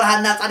ስዬ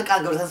አብርሃና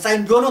ጻድቃን ገብረትንሳኤ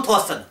እንዲሆኑ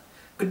ተወሰነ።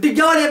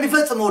 ግድያውን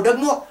የሚፈጽመው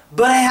ደግሞ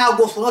በረሃ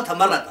ጎስ ሆኖ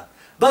ተመረጠ።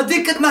 በዚህ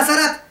ዕቅድ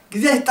መሰረት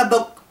ጊዜ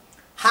ሲጠበቅ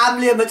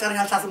ሐምሌ መጨረሻ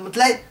 68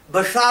 ላይ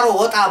በሻሮ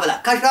ወጣ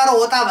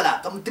ብላ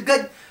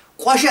ከምትገኝ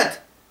ቆሸት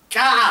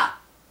ጫዓ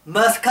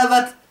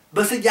መስከበት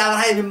በስዬ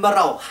አብርሃ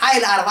የሚመራው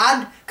ኃይል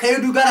 41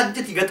 ከሄዱ ጋር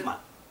ግጭት ይገጥማል።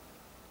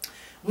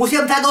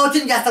 ሙሴም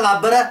ታጋዮችን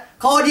ያስተባበረ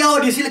ከወዲያ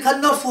ወዲህ ሲል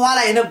ከነርሱ ኋላ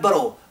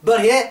የነበረው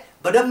በርሄ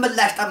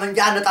በደመላሽ ጠመንጃ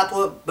አነጣጦ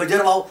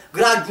በጀርባው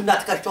ግራ እጁና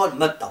ትከሻውን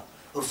መታው።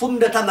 እርሱም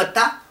እንደተመታ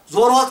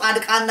ዞሮ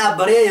ጻድቃና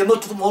በርሄ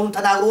የመቱት መሆኑን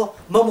ተናግሮ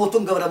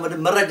መሞቱን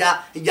ገብረመድህን መረጃ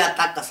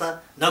እያጣቀሰ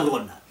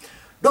ነግሮናል።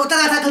 ዶክተር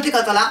አታክልቲ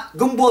ቀጠላ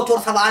ግንቦት ወር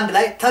 71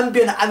 ላይ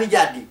ተንቤን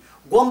አብያዲ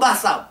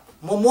ጎምባሳ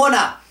ሞሞና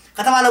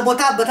ከተባለ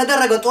ቦታ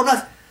በተደረገ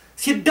ጦርነት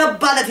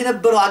ሲደባለት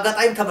የነበረው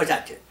አጋጣሚ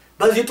ተመቻቸ።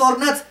 በዚህ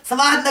ጦርነት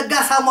ስብሐት ነጋ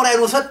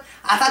ሳሞራይን ወሰድ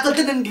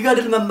አታክልትን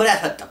እንዲገድል መመሪያ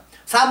ሰጠ።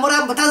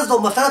 ሳሞራን በታዘዘው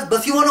መሰረት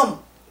በሲሆኖም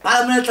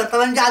ባለመነጽር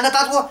ጠመንጃ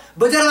አነጣጥሮ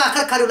በጀርባ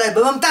ከርካሪው ላይ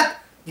በመምታት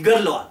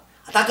ይገድለዋል።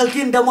 አታክልቲ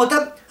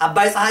እንደሞተም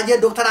አባይ ፀሐዬ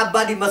ዶክተር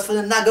አባዲ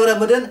መስፍንና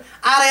ገብረመድህን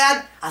አርአያን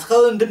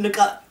አስከሬኑን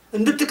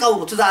እንድትቀብሩ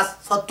ትእዛዝ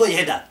ሰጥቶ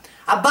ይሄዳል።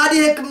 አባዲ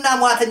የሕክምና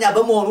ሙያተኛ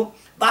በመሆኑ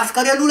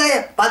በአስከሬኑ ላይ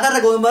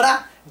ባደረገው ምርመራ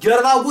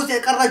ጀርባው ውስጥ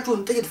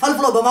የቀረችውን ጥይት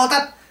ፈልፍሎ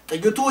በማውጣት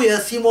ጥይቱ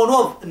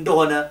የሲሞኖቭ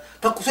እንደሆነ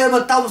ተኩሶ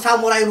የመታው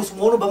ሳሙራይኑስ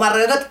መሆኑ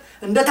በማረጋገጥ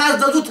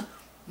እንደታዘዙት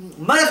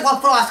መሬት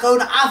ቆፍረው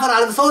አስከሬኑን አፈር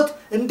አልብሰውት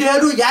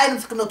እንዲሄዱ የዓይን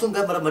ምስክርነቱን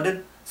ገብረመድህን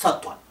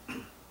ሰጥቷል።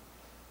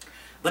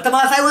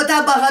 በተመሳሳይ ሁኔታ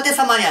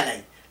በ1980 ላይ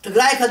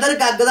ትግራይ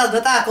ከደርግ አገዛዝ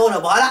ነፃ ከሆነ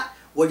በኋላ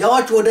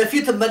ወያኔዎች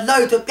ወደፊት መላው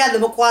ኢትዮጵያን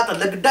ለመቆጣጠር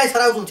ለግዳይ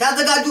ሰራዊቱን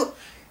ሲያዘጋጁ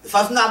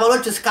የፋሽስት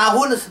አባሎች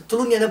እስካሁን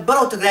ስትሉን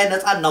የነበረው ትግራይ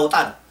ነፃ እናውጣ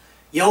ነው።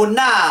 ይኸውና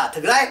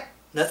ትግራይ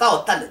ነፃ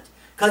ወጣለች።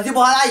 ከዚህ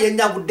በኋላ የኛ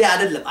ጉዳይ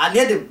አይደለም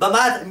አንሄድም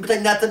በማለት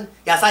እምቢተኛትን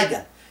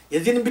ያሳያል።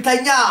 የዚህን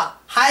እምቢተኛ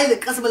ኃይል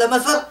ቅስም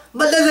ለመስፈር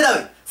መለስ ዜናዊ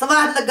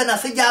ስብሐት ነጋና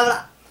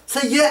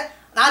ስዬ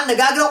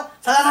አነጋግረው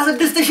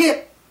 36000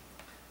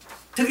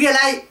 ትግሬ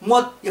ላይ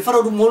ሞት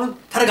የፈረዱ መሆኑን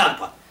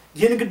ተረጋግጧል።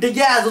 ይህን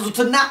ግድያ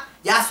ያዘዙትና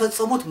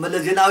ያስፈጸሙት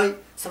መለስ ዜናዊ፣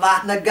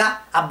 ስብሐት ነጋ፣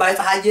 አባይ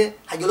ፀሐዬ፣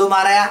 ሀየሎም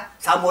አርአያ፣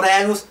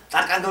 ሳሞራይኑስ፣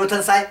 ጻድቃን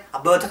ገብረትንሳኤ፣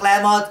 አበበ ተክለ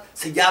ሃይማኖት፣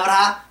 ስዬ አብርሃ፣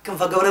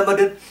 ክንፈ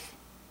ገብረመድህን፣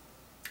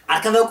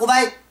 አርከበ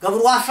ቁባይ፣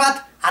 ገብሩ አስራት፣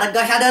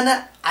 አረጋሽ አዳነ፣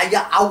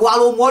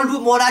 አዋሎ ሞልዱ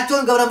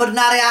መሆናቸውን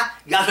ገብረመድህን አርአያ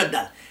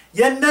ያስረዳል።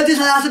 የእነዚህ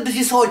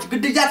 36000 ሰዎች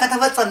ግድያ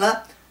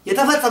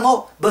የተፈጸመው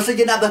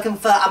በስዬና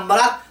በክንፈ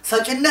አመራር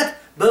ሰጪነት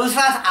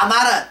በብስራት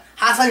አማረ፣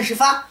 ሐሰን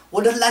ሽፋ፣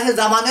 ወደ ስላሴ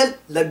ዛማኑኤል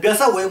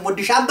ለገሰ ወይም ወዲ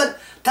ሻምበል፣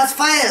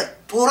 ተስፋዬ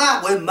ጡራ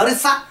ወይም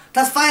መርሳ፣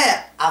 ተስፋዬ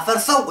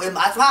አፈርሰው ወይም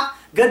አጽፋ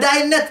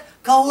ገዳይነት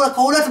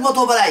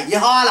ከ200 በላይ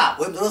የሐዋላ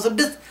ወይም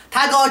 06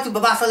 ታጋዮችን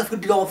በማሰለፍ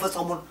ግድያው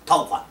መፈጸሙን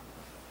ታውቋል።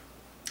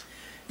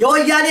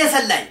 የወያኔ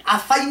ሰላይ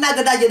አፋኝና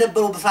ገዳይ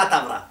የነበረው ብስራት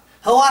አብራ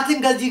ህወሓትን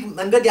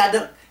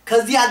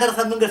ከዚህ ያደረሰ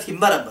መንገድ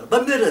ሲመረመር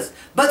በሚል ርዕስ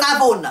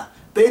በጻፈውና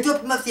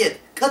በኢትዮጵያ መጽሔት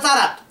ቅጽ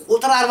 4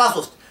 ቁጥር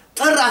 43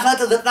 ጥር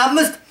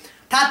 1995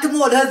 ታትሞ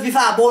ለህዝብ ይፋ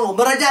በሆነው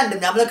መረጃ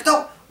እንደሚያመለክተው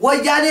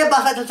ወያኔ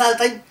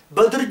በ1999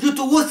 በድርጅቱ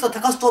ውስጥ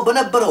ተከስቶ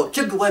በነበረው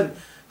ችግር ወይም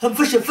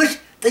ህንፍሽፍሽ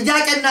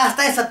ጥያቄና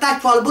አስተያየት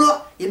ሰጥታችኋል ብሎ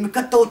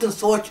የሚከተሉትን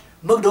ሰዎች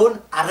መግደሉን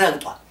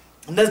አረጋግጧል።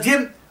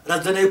 እነዚህም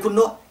ረዘነ ይኩኖ፣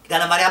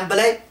 ኪዳነ ማርያም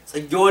በላይ፣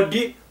 ጽጌ ወዲ፣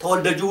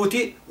 ተወልደ ጅቡቲ፣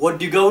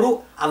 ወዲ ገብሩ፣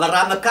 አበራ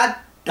መካን፣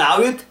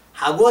 ዳዊት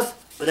ሀጎስ፣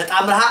 በለጣ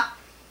አምርሃ፣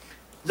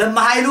 ለማ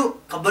ኃይሉ፣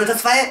 ከበደ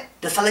ተስፋዬ፣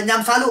 ደሳለኛ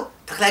አምሳሉ፣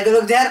 ተክላይ ገብረ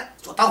እግዚአብሔር፣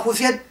 ጾታው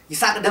ሁሴን፣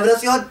 ይስሐቅ ደብረ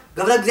ጽዮን፣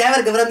 ገብረ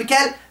እግዚአብሔር፣ ገብረ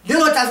ሚካኤል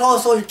ሌሎች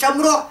 12 ሰዎች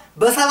ጨምሮ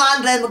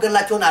በ71 ላይ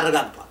መገደላቸውን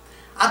አረጋግጧል።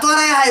 አቶ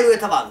አርአያ ኃይሉ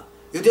የተባሉ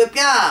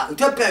ኢትዮጵያ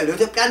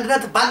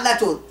አንድነት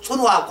ባላቸው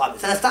ጽኑ አቋም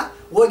የተነሳ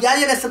ወያኔ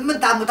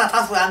ለ8 ዓመታት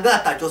አስሮ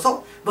ያንገላታቸው ሰው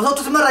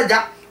በሰጡት መረጃ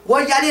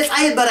ወያኔ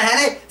ፀሐይ በረሃ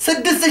ላይ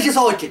 6000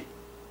 ሰዎችን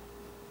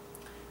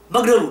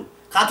መግደሉን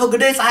ካቶ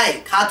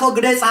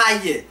ግደይ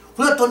ፀሐይ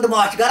ሁለት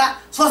ወንድማዎች ጋራ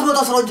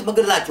 300 ሰዎች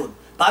መገደላቸው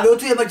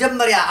ባቤቱ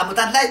የመጀመሪያ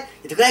አመታት ላይ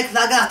የትግራይ ክፍለ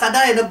ሀገር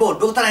አስተዳዳሪ የነበሩ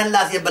ዶክተር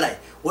ኃይለሥላሴ በላይ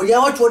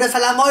ወያኔዎች ወደ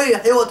ሰላማዊ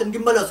ህይወት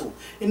እንዲመለሱ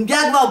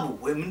እንዲያግባቡ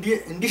ወይም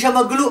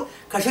እንዲሸመግሉ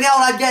ከሽሪያው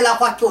አውራጃ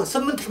ላኳቸው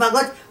 8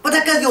 ሽማግሌዎች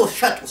በተከዜው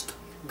ሸጥ ውስጥ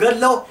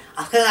ገለው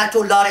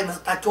አስከሬናቸውን ለአውሬ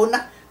መስጠታቸውና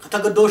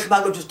ከተገደሉ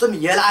ሽማግሌዎች ውስጥም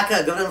የላከ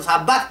ገብረኖስ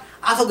አባት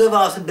አቶ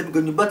ገብረኖስ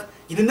እንደሚገኙበት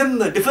ይህንንም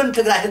ድፍን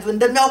ትግራይ ህዝብ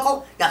እንደሚያውቀው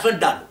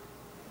ያስረዳሉ።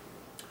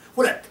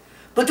 ሁለት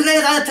በትግራይ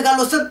ነፃነት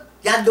ተጋድሎ ስም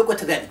ያለቁ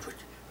ትግራይ ልጆች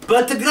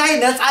በትግራይ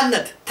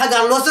ነፃነት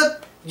ተጋድሎ ስም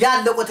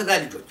ያለቁ ትግራይ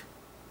ልጆች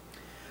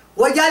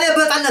ወያኔ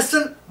በነፃነት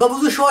ስም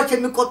በብዙ ሺዎች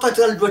የሚቆጠሩ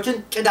ትግራይ ልጆችን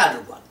ጭዳ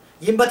አድርጓል።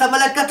 ይህን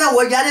በተመለከተ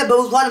ወያኔ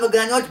በብዙሃን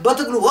መገናኛዎች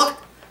በትግሉ ወቅት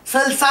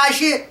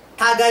 60,000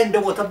 ታጋይ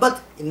እንደሞተበት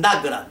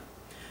ይናገራሉ።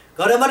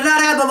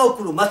 ገብረመድህን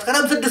በበኩሉ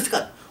መስከረም 6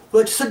 ቀን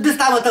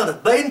 2006 ዓ.ም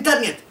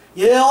በኢንተርኔት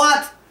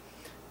የህወሓት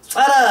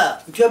ጸረ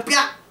ኢትዮጵያ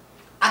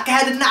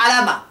አካሄድና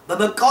ዓላማ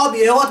በመቃወም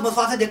የህይወት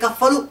መስዋዕት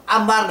የከፈሉ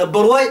አማር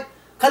ነበሩ ወይ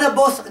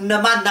ከነበሩስ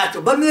እነማን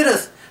ናቸው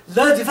በሚርስ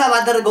ለዚፋ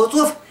ባደረገው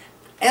ጽሁፍ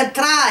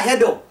ኤርትራ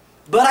ሄደው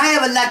በረሃ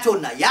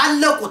የበላቸውና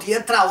ያለቁት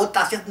የኤርትራ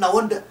ወጣት ሴትና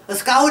ወንድ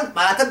እስካሁን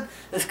ማለትም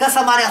እስከ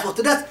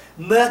 83 ድረስ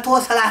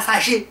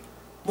 130,000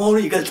 መሆኑ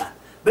ይገልጻል።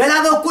 በሌላ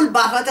በኩል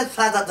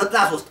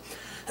በ1993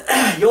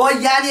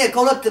 የወያኔ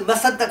ከሁለት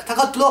መሰንጠቅ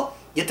ተከትሎ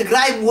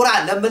የትግራይ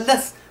ምሁራን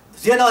ለመለስ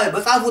ዜናዊ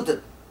በጻፉት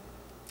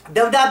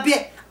ደብዳቤ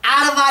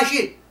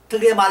 40,000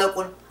 ትግሬ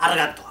ማለቁን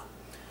አረጋግጠዋል።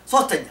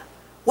 ሶስተኛ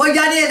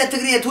ወያኔ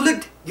ለትግሬ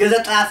ትውልድ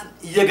የዘጠናት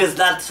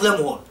እየገዛል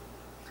ስለመሆኑ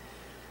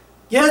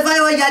የህዝባዊ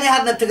ወያኔ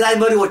ሓርነት ትግራይ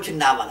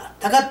መሪዎችና አባላት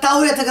ተከታዩ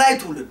የትግራይ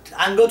ትውልድ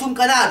አንገቱን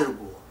ቀና አድርጎ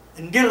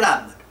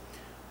እንዲራመድ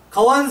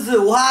ከወንዝ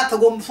ውሃ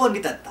ተጎምሶ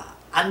እንዲጠጣ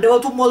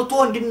አንደበቱን ሞልቶ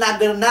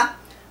እንዲናገርና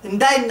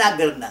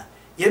እንዳይናገርና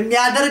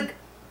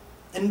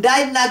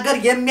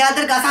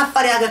የሚያደርግ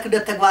አሳፋሪ ሀገር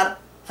ክህደት ተግባር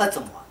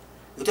ፈጽመዋል።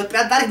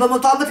 የኢትዮጵያን ታሪክ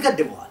በመቶ ዓመት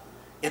ገድበዋል።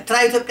 ኤርትራ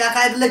ኢትዮጵያ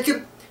ካይደለችም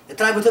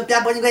ኤርትራ በኢትዮጵያ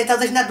በእንግሊዝ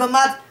የታዘች ናት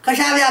በማለት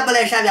ከሻዕቢያ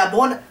በላይ ሻዕቢያ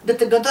በሆነ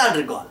እንድትገንጠል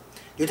አድርገዋል።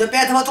 የኢትዮጵያ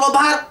የተፈጥሮ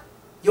ባህር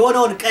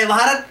የሆነውን ቀይ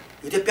ባህርን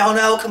የኢትዮጵያ ሆኖ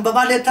ያውቅም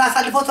በማለት ኤርትራ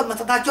አሳልፈው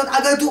መስጠታቸውን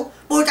አገሪቱ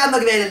በውጫ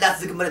መግቢያ የሌላት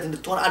ዝግ መሬት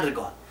እንድትሆን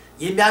አድርገዋል።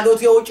 ይህም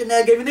የአገሪቱ የውጭና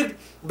የገቢ ንግድ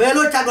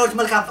በሌሎች ሀገሮች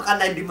መልካም ፈቃድ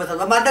ላይ እንዲመሰረት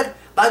በማድረግ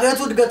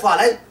በአገሪቱ እድገቷ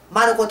ላይ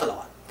ማነቆ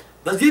ጥለዋል።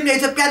 በዚህም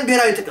የኢትዮጵያን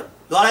ብሔራዊ ጥቅም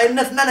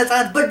ሉዓላዊነትና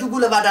ነፃነት በእጅጉ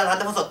ለባዕዳን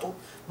አሳልፈው ሰጡ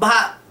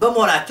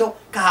በመሆናቸው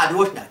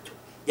ከሃዲዎች ናቸው።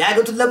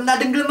 የአገሪቱን ለምና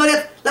ድንግል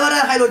መሬት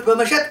ለባዕዳን ኃይሎች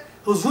በመሸጥ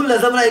ህዝቡን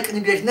ለዘመናዊ ቅኝ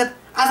ገዥነት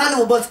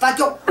አሳልፈው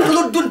በመስጠታቸው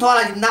ትውልዱን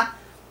ተዋራጅና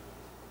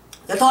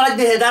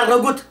ለተዋራጅነት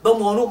የዳረጉት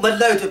በመሆኑ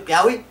መላው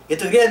ኢትዮጵያዊ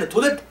የትግሬን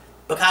ትውልድ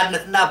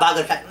በካህድነትና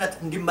በአገር ሻጭነት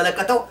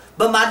እንዲመለከተው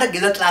በማድረግ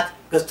የዘጠናት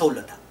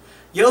ገዝተውለታል።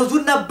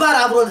 የህዝቡን ነባር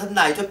አብሮነትና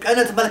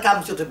ኢትዮጵያዊነት መልካም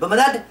እሴቶች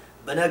በመናድ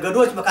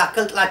በነገዶች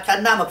መካከል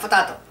ጥላቻና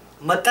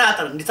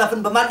መጠራጠር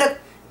እንዲሰፍን በማድረግ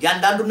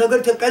ያንዳንዱ ነገር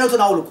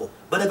ኢትዮጵያዊነቱን አውልቆ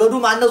በነገዱ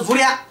ማንነት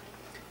ዙሪያ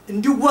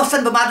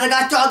እንዲወሰን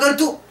በማድረጋቸው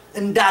አገሪቱ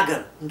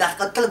እንዳገር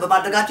እንዳስቀጥል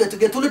በማድረጋቸው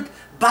የትግሬ ትውልድ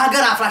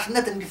በሀገር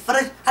አፍራሽነት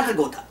እንዲፈረጅ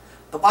አድርገውታል።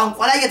 በቋንቋ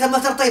ላይ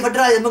የተመሰረተው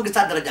የፌደራል የመንግስት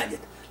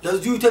አደረጃጀት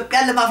ለዚሁ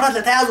ኢትዮጵያን ለማፍረስ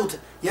ለተያዙት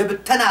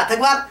የብተና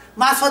ተግባር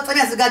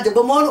ማስፈጸሚያ ያዘጋጀ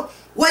በመሆኑ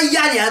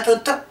ወያኔ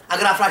ያጥጥር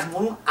አገር አፍራሽ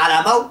መሆኑን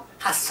ዓላማው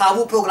ሐሳቡ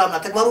ፕሮግራምና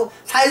ተግባሩ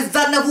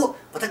ሳይዛነፉ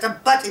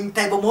በተጨባጭ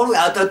የሚታይ በመሆኑ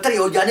ያጥጥር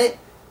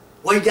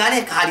ወያኔ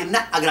ከሃዲና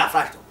አገር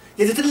አፍራሽ ነው።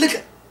 የዚህ ትልቅ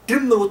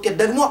ድምር ውጤት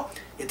ደግሞ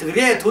የትግሬ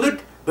ትውልድ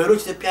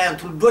በሌሎች ኢትዮጵያውያን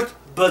ትውልዶች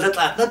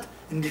በዘጠናትነት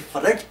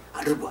እንዲፈረጅ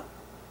አድርጓል።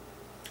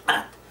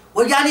 አራት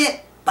ወያኔ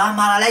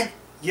በአማራ ላይ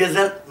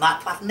የዘር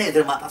ማጥፋትና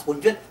የዘር ማጥፋት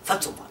ወንጀል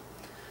ፈጽሟል።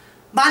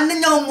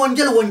 ማንኛውም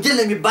ወንጀል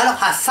የሚባለው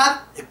ሐሳብ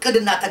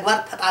እቅድና ተግባር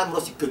ተጣምሮ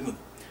ሲገኙ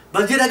ነው።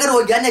 በዚህ ነገር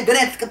ወያኔ ገና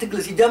ትግል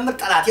ሲጀምር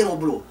ጠላቴ ነው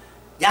ብሎ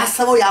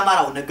ያሰበው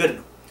የአማራው ነገድ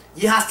ነው።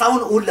 ይህ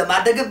ሐሳቡን እውን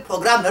ለማድረግም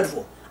ፕሮግራም ነድፎ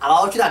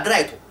አባዎችን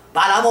አደራጅቶ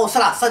በዓላማው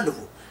ስራ አሰልፎ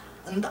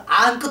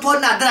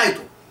አንቅቶና አደራጅቶ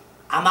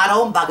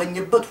አማራውን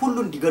ባገኘበት ሁሉ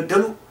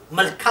እንዲገደሉ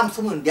መልካም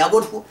ስሙን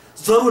እንዲያጎድፉ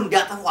ዘሩን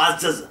እንዲያጠፉ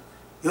አዘዘ።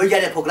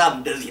 የወያኔ ፕሮግራም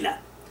እንደዚህ ይላል።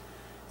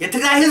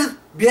 የትግራይ ህዝብ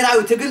ብሔራዊ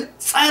ትግል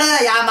ጸረ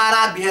የአማራ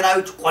ብሔራዊ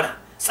ጭቆና፣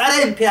 ጸረ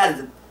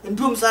ኢምፔሪያሊዝም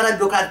እንዲሁም ጸረ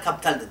ቢሮክራቲክ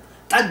ካፒታሊዝም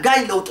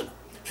ጠጋኝ ለውጥ ነው።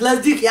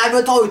 ስለዚህ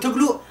የአብዮታዊ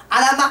ትግሉ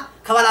ዓላማ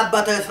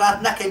ከባላባታዊ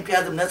ስርዓትና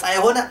ከኢምፔሪያሊዝም ነፃ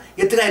የሆነ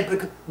የትግራይ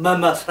ህዝብ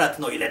መመስረት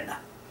ነው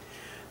ይለናል።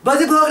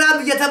 በዚህ ፕሮግራም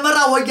እየተመራ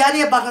ወያኔ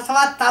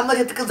በ17 ዓመት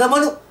የጥቅም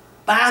ዘመኑ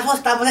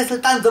በ23 ዓመት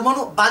የስልጣን ዘመኑ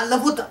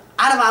ባለፉት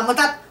 40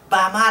 ዓመታት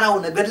በአማራው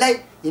ነገድ ላይ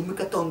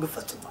የሚከተውን ግፍ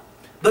ፈጽሟል።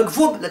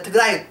 በግፉም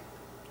ለትግራይ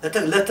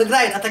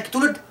ተተኪ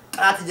ትውልድ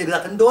ጥላት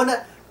እየገዛት እንደሆነ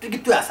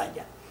ድርጊቱ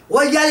ያሳያል።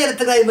 ወያኔ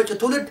ለትግራይ መጪ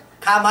ትውልድ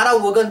ከአማራው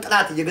ወገን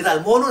ጥላት እየገዛት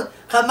መሆኑን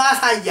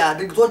ከማሳያ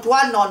ድርጊቶች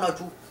ዋናዎቹ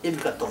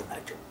የሚከተሉ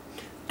ናቸው።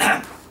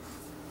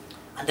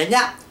 አንደኛ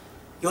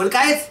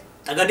የወልቃይት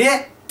ጠገዴ፣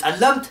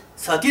 ጠለምት፣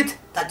 ሰቲት፣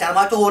 ታች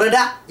አርማጭሆ ወረዳ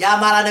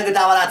የአማራ ነገድ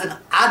አባላትን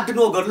አድኖ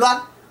ገድሏል፣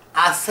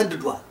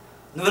 አሰድዷል፣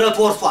 ንብረት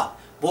ወርሷል።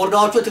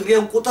 በወረዳዎቹ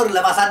ትግሬን ቁጥር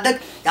ለማሳደግ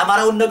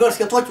የአማራውን ነገር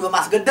ሴቶች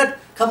በማስገደድ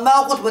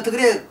ከማያውቁት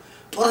በትግሬ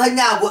ጦር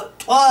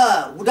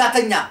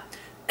ጉዳተኛ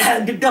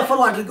እንዲደፈሩ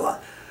አድርገዋል።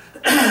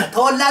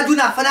 ተወላጁን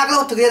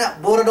አፈናቅለው ትግሬን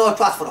በወረዳዎቹ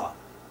አስፍረዋል።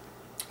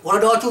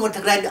 ወረዳዎቹ ወደ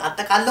ትግራይ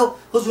አጠቃለው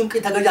ህዝቡን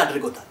ቅኝ ተገዥ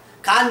አድርገውታል።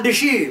 ከአንድ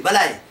ሺህ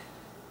በላይ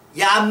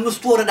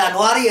የአምስቱ ወረዳ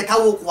ነዋሪ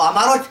የታወቁ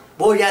አማሮች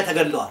በወያኔ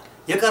ተገድለዋል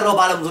የቀረው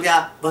ባለም ዙሪያ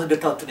በስደት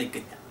ተወጥተው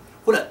ይገኛል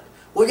ሁለት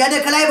ወያኔ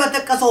ከላይ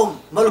በተጠቀሰው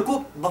መልኩ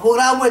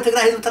በፕሮግራሙ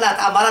የትግራይ ህዝብ ጥላት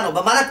አማራ ነው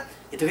በማለት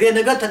የትግራይ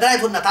ነገር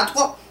ተደራጅቶና ታጥቆ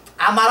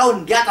አማራውን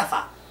እንዲያጠፋ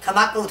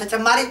ከማቀሩ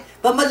ተጨማሪ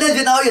በመለስ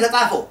ዜናዊ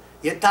የተጻፈው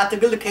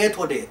የታትግል ከየት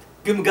ወደ የት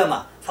ግምገማ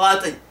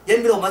 79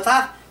 የሚለው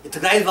መጽሐፍ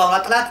የትግራይ ህዝብ አማራ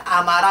ጥላት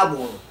አማራ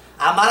መሆኑ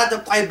አማራ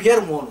ተቋይ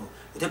ብሔር መሆኑ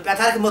ኢትዮጵያ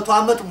ታሪክ 100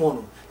 ዓመት መሆኑ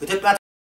ኢትዮጵያ